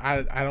 I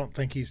don't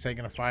think he's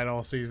taken a fight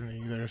all season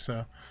either.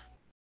 So,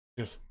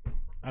 he's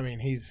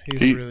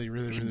really, really,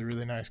 really,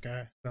 really nice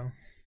guy. So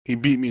he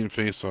beat me in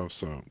face-off,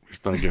 so he's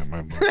not getting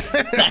my money.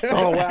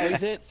 Oh wow,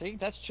 he's it. See,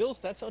 that's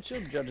Chills. That's how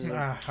Chills judges it.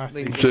 I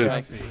see.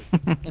 That's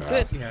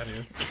it. Yeah, it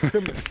is.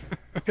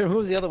 Who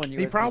was the other one?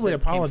 He probably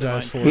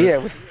apologized for it.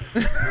 Yeah.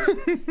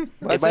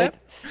 What's that?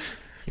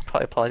 He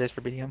probably apologized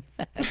for beating him.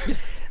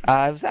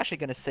 I was actually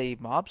going to say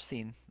Mob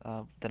Scene,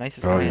 the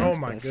nicest guy. Oh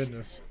my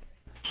goodness.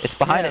 It's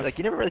behind it. Like,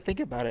 you never really think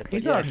about it.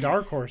 He's not a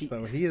dark horse,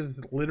 though. He is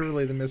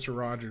literally the Mr.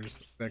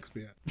 Rogers of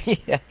XBN.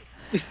 Yeah.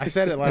 I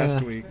said it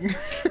last week.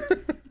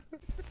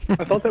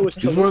 I thought that was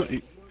he's one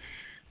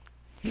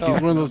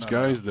of those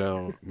guys,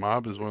 though.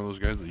 Mob is one of those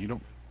guys that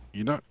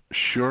you're not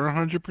sure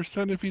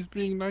 100% if he's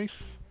being nice,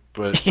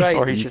 but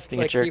or he's just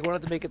being a jerk. He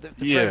wanted to make it the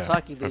Friends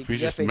Hockey League, the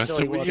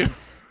FHL.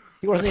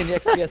 He wanted to name the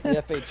XPS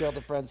the FHL,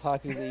 the Friends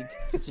Hockey League,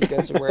 just so you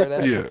guys are aware of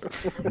that. Yeah,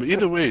 but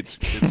either way, it's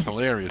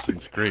hilarious.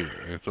 It's great.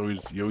 It's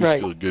always you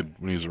feel good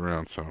when he's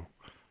around. So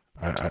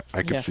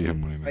I can see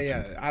him winning that.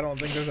 Yeah, I don't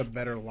think there's a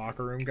better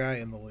locker room guy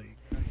in the league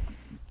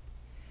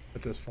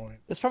at this point.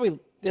 There's probably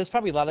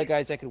a lot of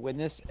guys that could win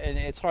this, and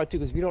it's hard too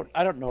because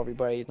I don't know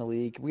everybody in the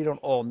league. We don't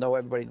all know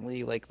everybody in the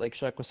league, like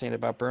Chuck was saying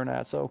about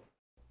Burnout. So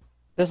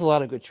There's a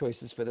lot of good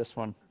choices for this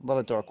one. A lot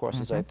of dark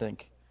horses, I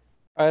think.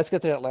 All right, let's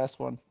get to that last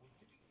one.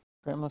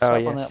 Graham, let's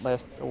hop on that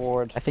last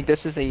award. I think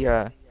this is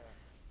the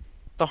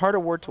hard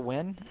award to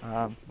win.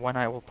 One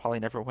I will probably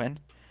never win,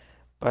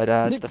 but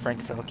it's the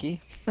Frank Selke.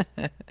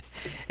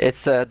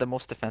 It's the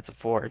most defensive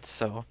forward,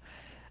 so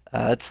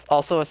it's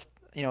also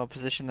a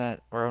position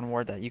that or an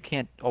award that you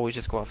can't always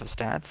just go off of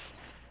stats.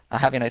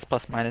 Having a nice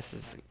plus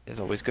minus is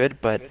always good,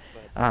 but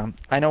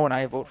I know when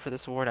I vote for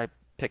this award, I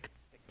pick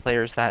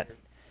players that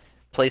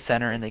play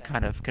center and they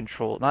kind of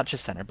control not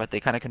just center, but they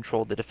kind of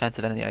control the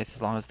defensive end of the ice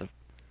as long as the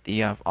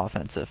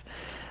offensive.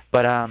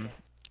 But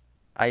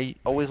I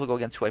always will go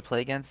against who I play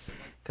against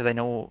because I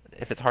know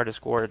if it's hard to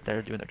score,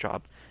 they're doing their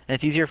job. And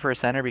it's easier for a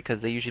center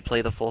because they usually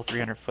play the full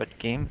 300-foot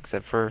game,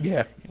 except for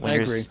I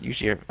wingers agree.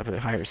 usually are a bit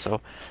higher.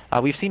 So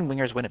we've seen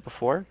wingers win it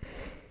before.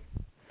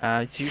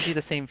 It's usually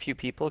the same few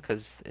people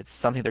because it's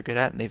something they're good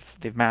at and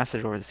they've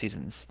mastered it over the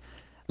seasons.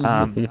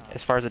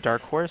 As far as a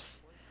dark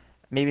horse,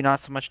 maybe not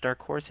so much dark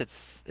horse.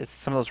 It's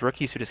some of those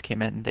rookies who just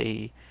came in.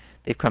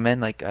 They've come in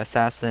like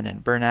Assassin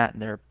and Burnett,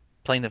 and they're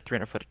playing the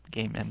 300-foot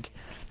game. And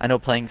I know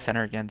playing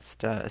center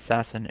against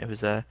Assassin, it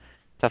was a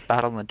tough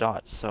battle in the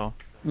dot. So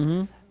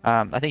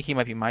I think he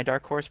might be my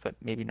dark horse, but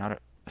maybe not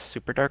a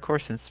super dark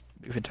horse since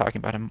we've been talking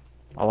about him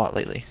a lot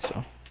lately.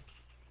 So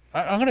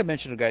I'm going to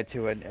mention a guy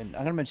too, and I'm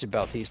going to mention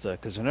Bautista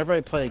because whenever I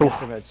play against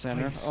him at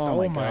center,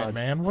 Oh my God,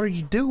 man, what are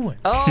you doing?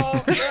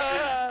 Oh,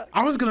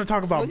 I was going to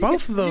talk about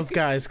both of those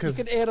guys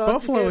because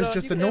Buffalo is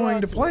just annoying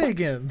to play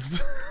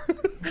against.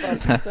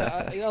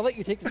 Bautista, I'll let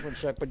you take this one,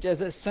 Chuck. But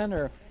as a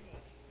center,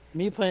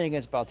 me playing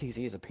against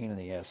Bautista is a pain in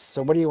the ass.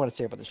 So what do you want to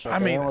say about the Chuck? I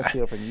mean, don't want to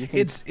steal from you.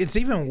 it's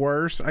even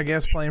worse, I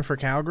guess, playing for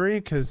Calgary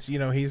because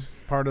he's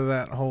part of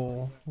that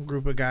whole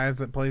group of guys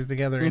that plays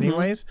together,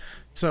 anyways.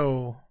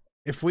 So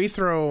if we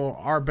throw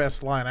our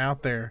best line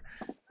out there,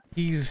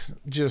 he's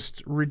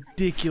just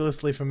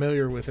ridiculously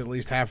familiar with at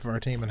least half of our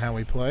team and how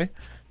we play.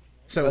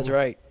 So That's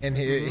right. And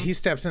he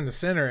steps in the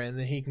center, and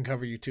then he can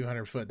cover you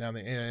 200 foot down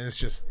the. And it's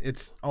just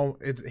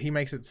he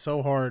makes it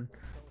so hard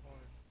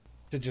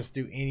to just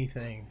do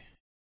anything.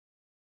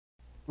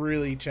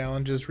 Really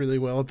challenges really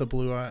well at the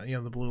blue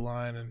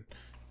line, and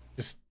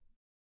just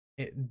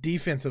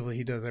defensively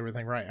he does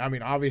everything right. I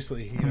mean,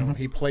 obviously,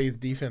 he plays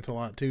defense a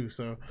lot too,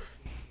 so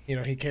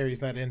he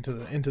carries that into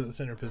the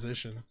center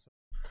position. So.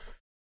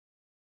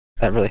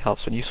 that really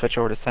helps when you switch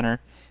over to center,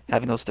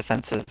 having those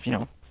defensive,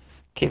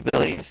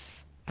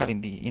 capabilities.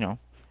 Having the,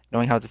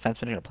 knowing how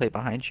defensemen are going to play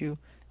behind you,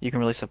 you can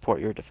really support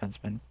your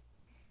defenseman.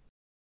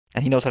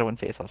 And he knows how to win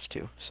faceoffs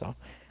too. So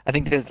I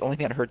think the only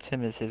thing that hurts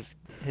him is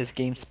his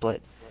game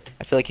split.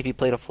 I feel like if he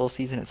played a full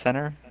season at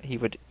center, he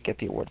would get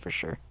the award for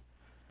sure.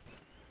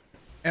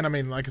 And I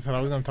mean, like I said,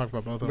 I was going to talk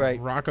about both of them. Right.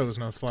 Rocco's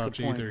no slouch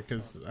either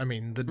because, I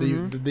mean, the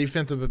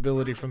defensive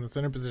ability from the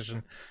center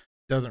position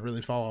doesn't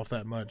really fall off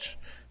that much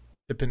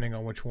depending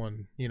on which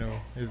one,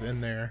 is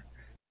in there.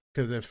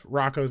 Because if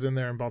Rocco's in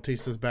there and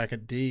Bautista's back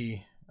at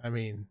D, I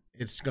mean,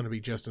 it's going to be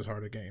just as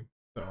hard a game.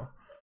 So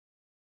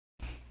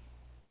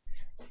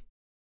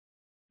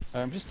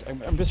I'm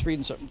just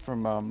reading something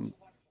from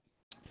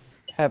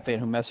Hatfan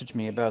who messaged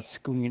me about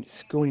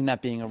Scooney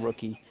not being a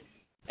rookie,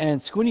 and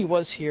Scooney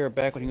was here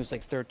back when he was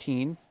like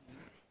 13,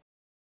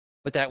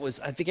 but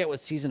I forget what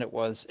season it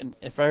was, and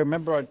if I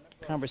remember our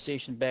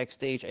conversation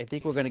backstage, I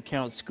think we're going to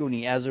count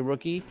Scooney as a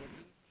rookie.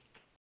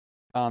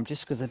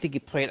 Just because I think he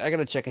played, I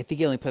gotta check. I think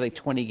he only played like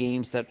 20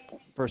 games that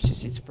first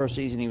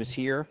season he was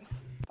here.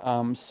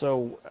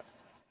 So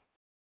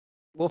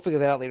we'll figure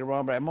that out later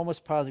on. But I'm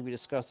almost positive we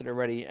discussed it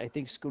already. I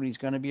think Scooney's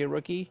gonna be a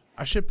rookie.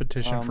 I should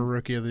petition for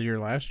Rookie of the Year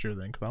last year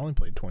then, because I only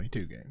played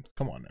 22 games.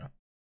 Come on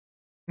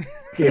now.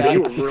 Yeah,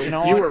 you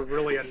were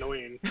really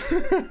annoying.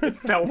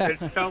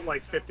 It felt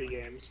like 50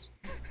 games.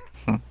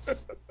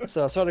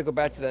 So sorry to go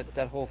back to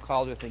that whole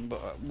Calder thing,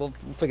 but we'll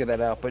figure that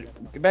out.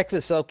 But back to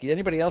the Selke.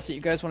 Anybody else that you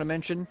guys want to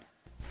mention?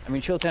 I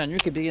mean, Chilltown, you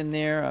could be in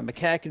there.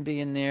 McCack can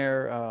be in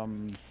there.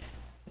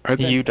 I'd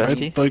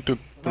like to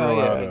throw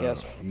out I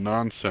guess. a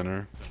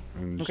non-center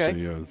and just Okay.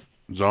 say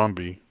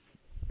Zombie.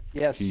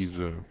 Yes. He's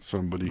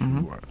somebody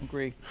who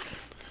agree.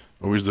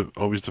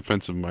 always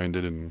defensive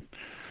minded and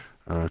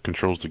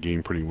controls the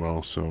game pretty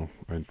well. So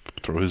I'd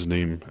throw his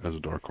name as a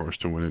dark horse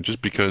to win it.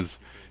 Just because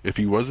if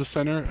he was a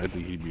center, I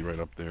think he'd be right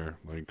up there,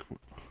 like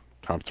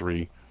top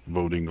 3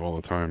 voting all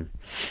the time.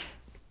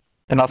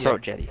 And I'll throw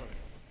Jetty.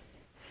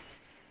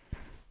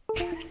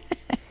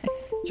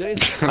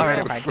 Jetty's All right,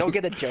 never mind. Don't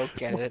get a joke.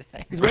 Get it.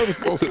 He's one of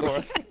the goal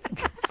scorers.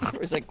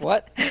 He's like,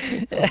 what?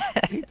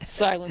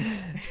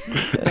 Silence.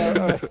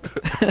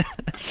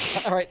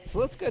 All right, so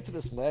let's get to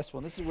this last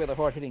one. This is where the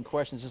hard-hitting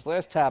questions. This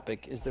last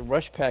topic is the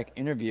Rush Pack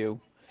interview.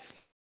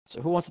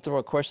 So who wants to throw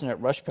a question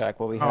at Rush Pack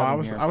while we have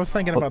him here? I was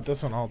thinking about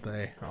this one all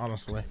day,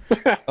 honestly.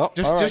 Oh,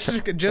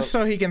 Just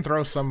so he can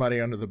throw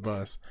somebody under the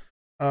bus.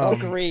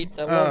 Great.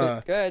 I love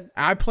it. Good.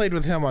 I played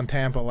with him on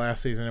Tampa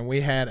last season, and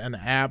we had an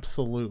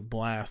absolute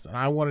blast. And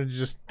I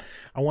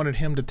wanted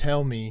him to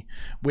tell me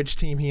which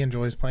team he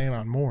enjoys playing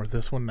on more,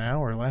 this one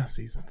now or last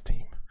season's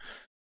team.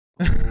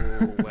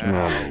 Oh,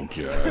 wow. Oh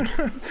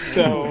god.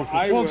 So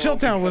I Well, will,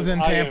 Chilltown was because in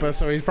I am- Tampa,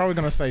 so he's probably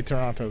going to say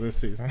Toronto this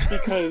season.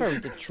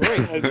 because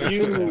Detroit. as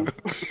you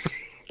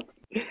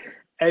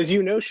as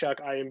you know,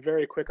 Shuck, I am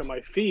very quick on my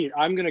feet.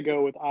 I'm gonna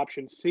go with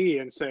option C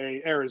and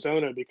say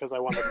Arizona because I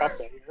won the cup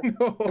that year.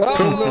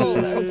 Oh,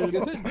 that was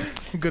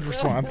good. Good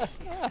response.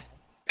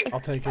 I'll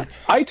take it.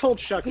 I told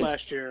Shuck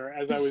last year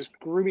as I was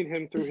grooming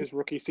him through his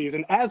rookie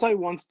season, as I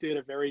once did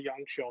a very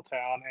young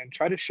Chilltown, and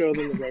try to show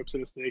them the ropes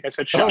in this league. I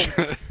said, Shuck,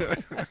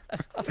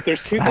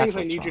 there's two things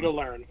I need you to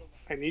learn.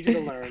 I need you to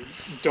learn.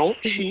 Don't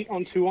cheat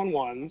on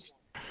 2-on-1s,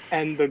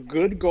 and the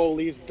good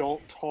goalies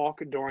don't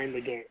talk during the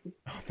game.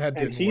 Oh, that And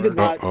didn't he work. did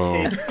not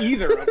Uh-oh. take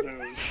either of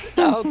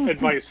those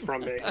advice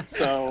from me.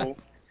 So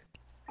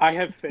I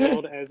have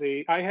failed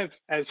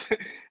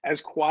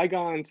as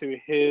Qui-Gon to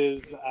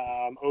his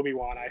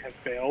Obi-Wan. I have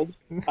failed.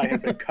 I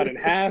have been cut in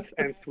half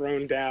and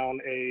thrown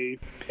down a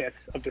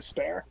pit of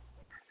despair.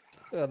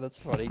 Oh, that's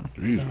funny.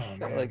 Jesus. Oh, I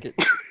man. like it.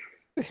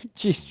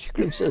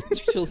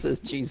 Jill says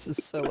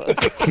Jesus. Hello.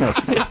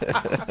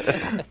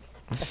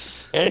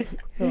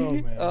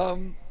 Oh,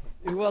 man.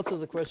 Who else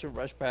has a question?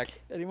 Rush Pack.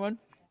 Anyone?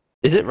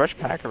 Is it Rush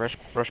Pack or Rush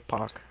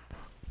Pack?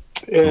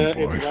 It's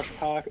boy. Rush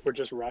Pack or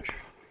just Rush.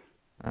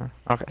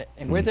 Okay.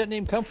 And where'd that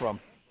name come from?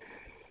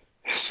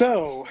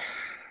 So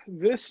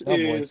this Oh,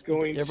 boy. is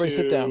going Everybody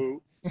sit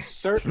down. to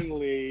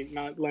certainly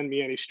not lend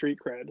me any street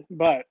cred,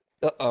 but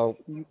Uh-oh.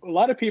 a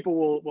lot of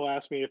people will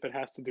ask me if it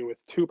has to do with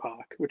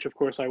Tupac, which of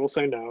course I will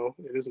say no,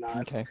 it is not.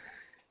 Okay.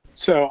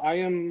 So I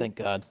am Thank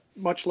God.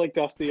 much like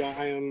Dusty.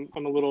 I'm a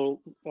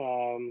little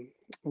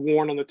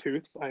worn on the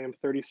tooth. I am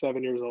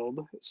 37 years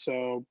old.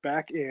 So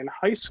back in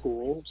high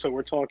school, so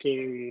we're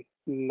talking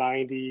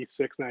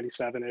 96,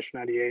 97 ish,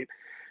 98.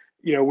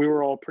 You know, we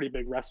were all pretty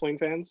big wrestling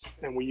fans,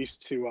 and we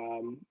used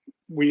to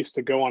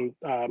go on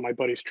my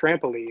buddy's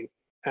trampoline,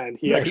 and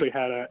he Right. actually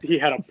had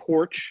a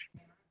porch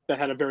that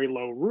had a very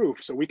low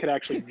roof, so we could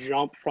actually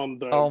jump from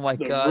the, Oh my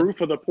the God. roof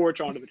of the porch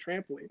onto the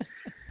trampoline.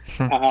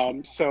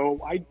 So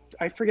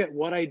I forget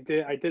what I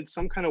did. I did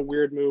some kind of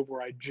weird move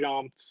where I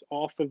jumped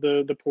off of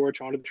the porch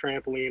onto the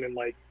trampoline and,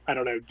 like, I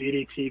don't know,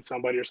 DDT'd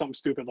somebody or something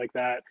stupid like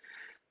that.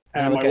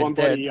 Now And the my guy's one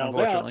buddy dead, yelled out,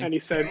 unfortunately.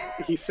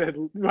 and he said,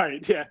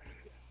 right, yeah.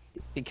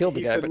 He killed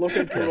the He guy, said, but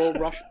looking for old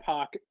Rush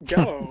Pac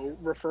go,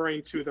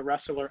 referring to the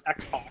wrestler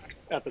X-Pac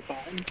at the time,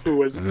 who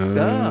was Oh.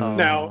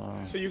 now.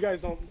 So you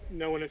guys don't,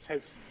 no one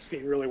has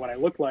seen really what I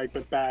looked like,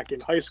 but back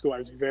in high school, I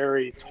was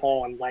very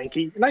tall and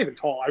lanky. Not even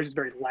tall, I was just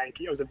very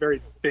lanky. I was a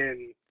very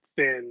thin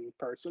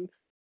person.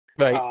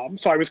 Right.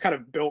 So I was kind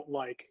of built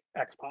like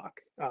X-Pac.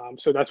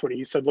 So that's what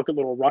he said. Look at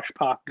little Rush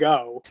Pac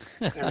go,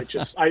 and it's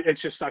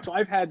just stuck. So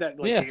I've had that,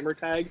 like, Yeah. gamer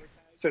tag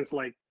since,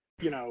 like,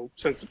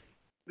 since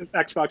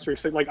Xbox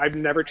 360. Like, I've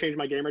never changed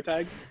my gamer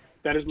tag.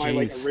 That is my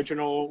like Jeez.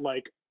 original,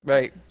 like,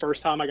 Right.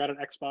 first time I got an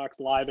Xbox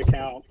Live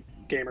account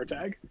gamer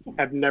tag.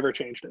 I've never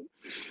changed it.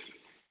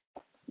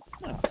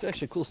 Oh, it's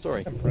actually a cool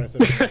story.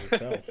 Impressive in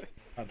itself.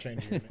 Not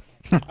changing it.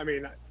 I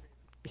mean,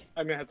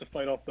 I'm gonna have to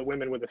fight off the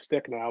women with a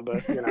stick now,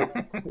 but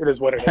it is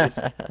what it is.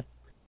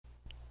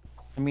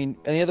 I mean,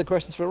 any other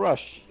questions for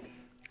Rush?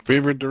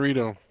 Favorite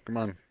Dorito? Come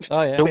on.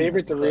 Oh yeah.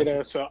 Favorite That's a classic.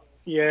 Dorito. So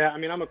yeah, I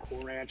mean, I'm a Cool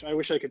Ranch. I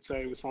wish I could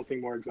say it was something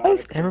more Why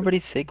does exotic. everybody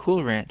say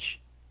Cool Ranch?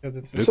 Because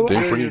it's It's the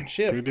damn superior pretty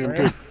chip. damn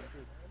right?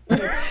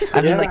 good.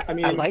 I mean, Yeah, like, I I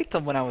mean- liked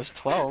them when I was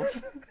 12.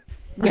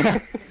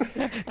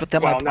 But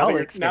then Well, my palate now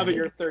that expanded.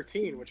 you're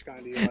 13, which kind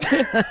of you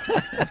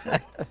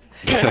like?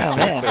 Oh,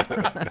 man.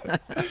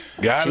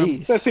 Got him.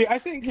 Jeez. So see, I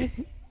think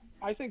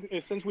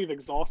since we've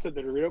exhausted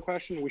the Dorito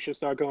question, we should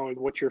start going with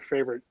what's your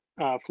favorite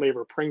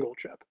flavor Pringle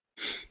chip?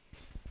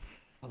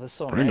 Oh, there's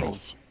so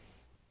Pringles.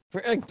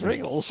 many.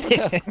 Pringles. What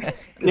the-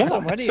 There's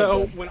so many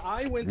So of them. when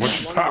I went What's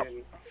to top?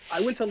 London,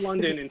 I went to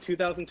London in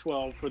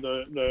 2012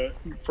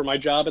 for my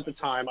job at the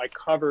time. I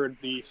covered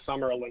the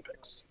Summer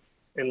Olympics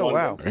in Oh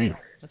London. wow, Damn.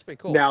 that's pretty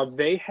cool. Now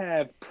they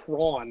have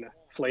prawn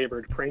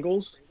flavored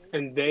Pringles,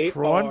 and they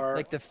prawn, are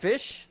like the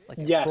fish, like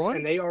the yes, prawn.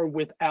 and they are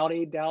without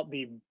a doubt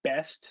the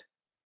best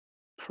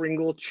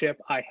Pringle chip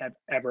I have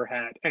ever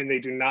had, and they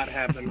do not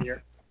have them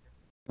here.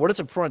 What does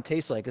a prawn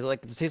taste like? Is it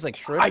like, does it taste like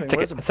shrimp? I mean, think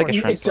what does it's like a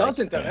prawn shrimp It taste like?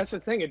 doesn't though. yeah. That's the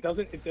thing. It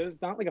doesn't. It does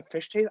not like a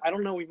fish taste. I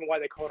don't know even why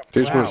they call it a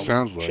Tastes what it prawn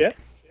sounds like. chip.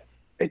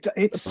 It's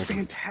Like a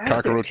fantastic.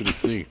 Cockroach of the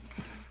sea.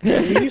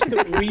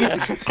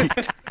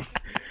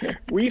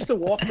 We used to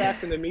walk back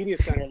from the media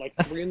center like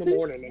 3 a.m,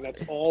 and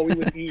that's all we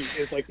would eat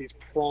is like these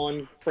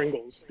prawn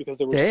Pringles because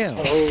they were Damn.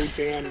 so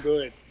damn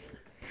good.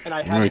 And I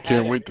haven't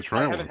can't had wait it. to try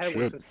I haven't one. had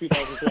one Shit. since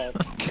 2012.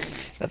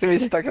 That's gonna be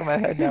stuck in my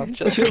head now.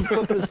 Just Chill's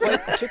booking his flight.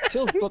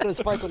 Chill's booking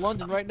his flight to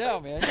London right now,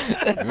 man.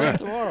 Yeah.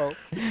 Tomorrow.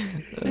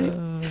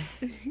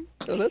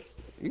 So that's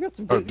you got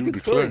some Oh, good, do good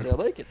declare. stories. I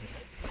like it.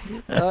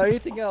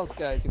 Anything else,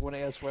 guys? You want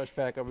to ask Rush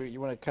Pack? Or you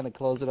want to kind of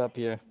close it up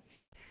here?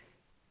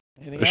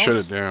 Anything Let's else?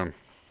 shut it down.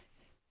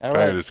 All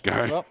Fire right. this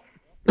guy. Well,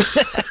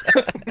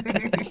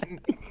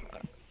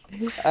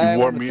 You I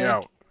wore wanna me thank-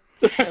 out.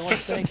 I want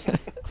to thank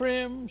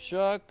Crim,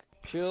 Shuck,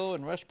 Chill,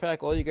 and Rush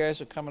Pack. All you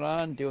guys are coming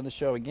on, doing the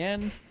show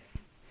again.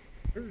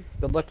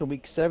 Good luck in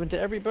week 7 to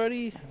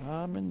everybody.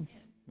 And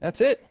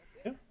that's it.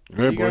 Yeah.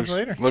 All right, you guys boys.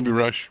 later. Love you,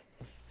 Rush.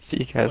 See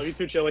you Love you guys.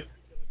 too, Chili.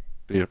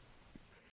 See ya.